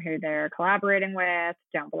confirm who they're collaborating with.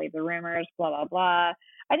 Don't believe the rumors, blah, blah, blah.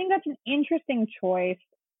 I think that's an interesting choice.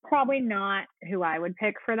 Probably not who I would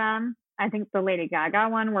pick for them. I think the Lady Gaga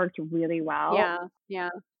one worked really well. Yeah.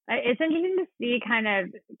 It's interesting to see kind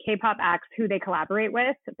of K-pop acts who they collaborate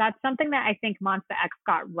with. That's something that I think Monsta X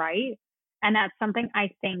got right. And that's something I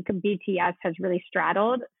think BTS has really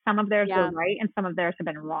straddled. Some of theirs were right and some of theirs have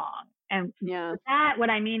been wrong. And that, what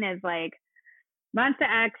I mean is like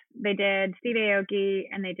Monsta X, they did Steve Aoki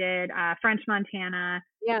and they did French Montana.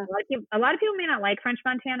 Yeah. A lot of people may not like French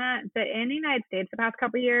Montana, but in the United States the past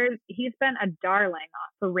couple of years, he's been a darling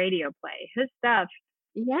for radio play. His stuff.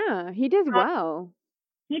 Yeah, he does well.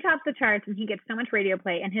 He tops the charts and he gets so much radio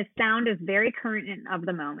play and his sound is very current and of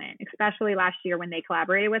the moment, especially last year when they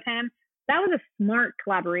collaborated with him. That was a smart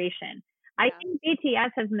collaboration. I think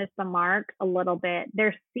BTS has missed the mark a little bit.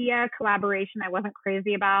 Their Sia collaboration I wasn't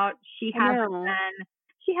crazy about. She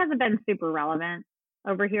hasn't been super relevant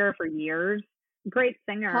over here for years. Great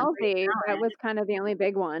singer. Halsey, that was kind of the only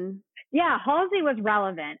big one. Yeah, Halsey was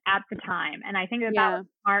relevant at the time. And I think that was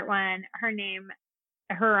a smart one.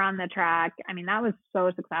 Her on the track. I mean, that was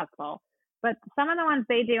so successful. But some of the ones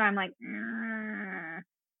they do, I'm like,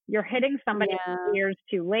 you're hitting somebody's ears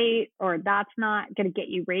too late, or that's not going to get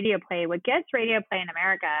you radio play. What gets radio play in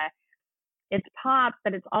America, it's pop,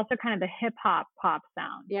 but it's also kind of the hip hop pop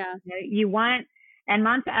sound. Yeah. You want, and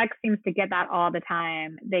Monsta X seems to get that all the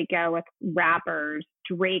time. They go with rappers,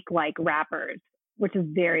 Drake-like rappers, which is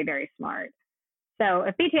very, very smart. So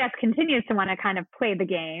if BTS continues to want to kind of play the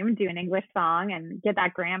game, do an English song and get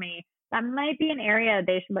that Grammy, that might be an area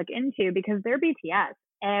they should look into because they're BTS.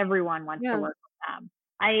 Everyone wants to work with them.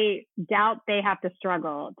 I doubt they have to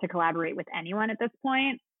struggle to collaborate with anyone at this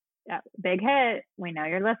point. Big hit. We know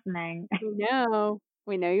you're listening.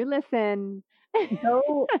 We know you listen.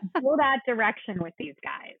 Go that direction with these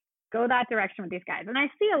guys. And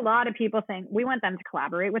I see a lot of people saying we want them to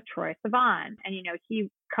collaborate with Troye Sivan. And, you know,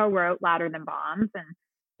 he co-wrote Louder Than Bombs. And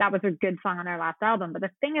that was a good song on their last album. But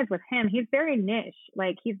the thing is with him, he's very niche.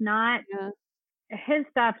 Like he's not, his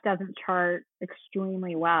stuff doesn't chart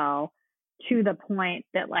extremely well to the point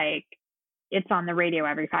that like it's on the radio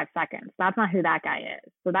every 5 seconds. That's not who that guy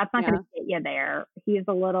is. So that's not going to get you there.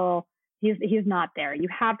 He's not there. You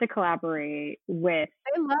have to collaborate with.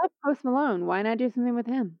 I love Post Malone. Why not do something with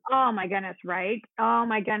him? Oh my goodness, right? Oh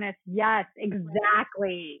my goodness. Yes,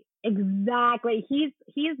 exactly. Exactly.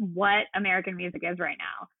 He's what American music is right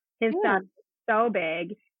now. His stuff is so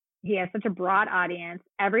big. He has such a broad audience.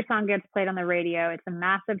 Every song gets played on the radio. It's a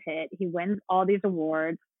massive hit. He wins all these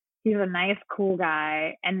awards. He's a nice, cool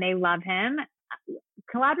guy, and they love him.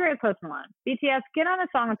 Collaborate with Post Malone. BTS, get on a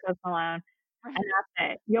song with Post Malone, and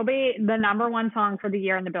that's it. You'll be the #1 song for the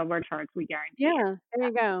year in the Billboard charts, we guarantee. Yeah, there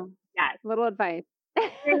you go. Yes. Little advice.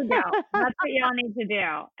 There you go. That's what y'all need to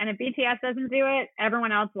do. And if BTS doesn't do it,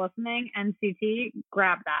 everyone else listening, NCT,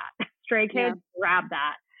 grab that. Stray Kids, grab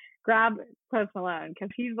that. Grab Post Malone, because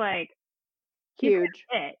he's like huge.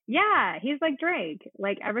 Yeah, he's like Drake.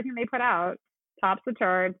 Like everything they put out tops the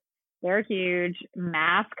charts. They're huge.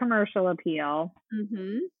 Mass commercial appeal.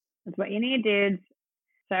 Mm-hmm. That's what you need, dudes.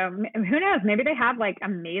 So who knows? Maybe they have like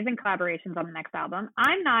amazing collaborations on the next album.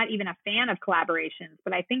 I'm not even a fan of collaborations,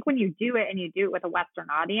 but I think when you do it and you do it with a Western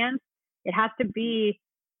audience, it has to be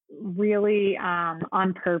really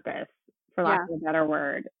on purpose, for lack of a better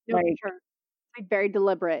word. No, like, sure. Like very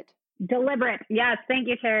deliberate. Deliberate. Yes. Thank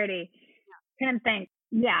you, Charity. Couldn't think.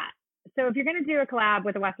 Yeah. So if you're going to do a collab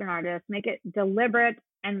with a Western artist, make it deliberate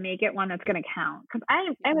and make it one that's going to count. Because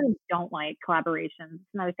I really don't like collaborations.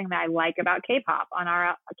 It's another thing that I like about K-pop. On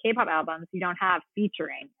our K-pop albums, you don't have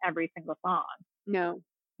featuring every single song. No.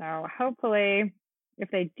 So hopefully, if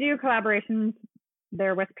they do collaborations,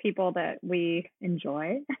 they're with people that we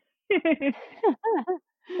enjoy.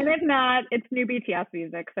 And if not, it's new BTS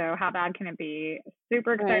music. So how bad can it be?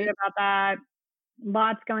 Super excited about that.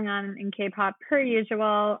 Lots going on in K-pop per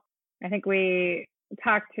usual. I think we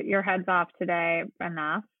talked your heads off today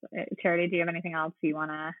enough. Charity, do you have anything else you want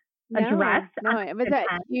to address? No, it was a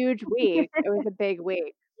huge week. It was a big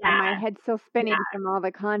week. And my head's still spinning from all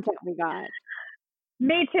the content we got.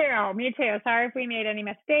 Me too. Sorry if we made any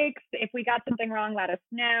mistakes. If we got something wrong, let us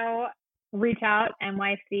know. Reach out,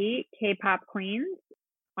 NYC K-pop Queens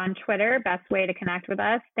on Twitter. Best way to connect with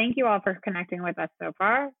us. Thank you all for connecting with us so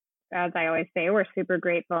far. As I always say, we're super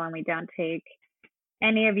grateful and we don't take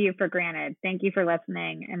any of you for granted. Thank you for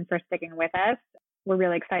listening and for sticking with us. We're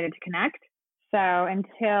really excited to connect. So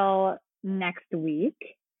until next week,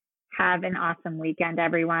 have an awesome weekend,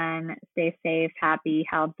 everyone. Stay safe, happy,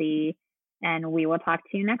 healthy, and we will talk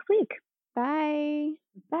to you next week. Bye.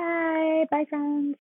 Bye. Bye, friends.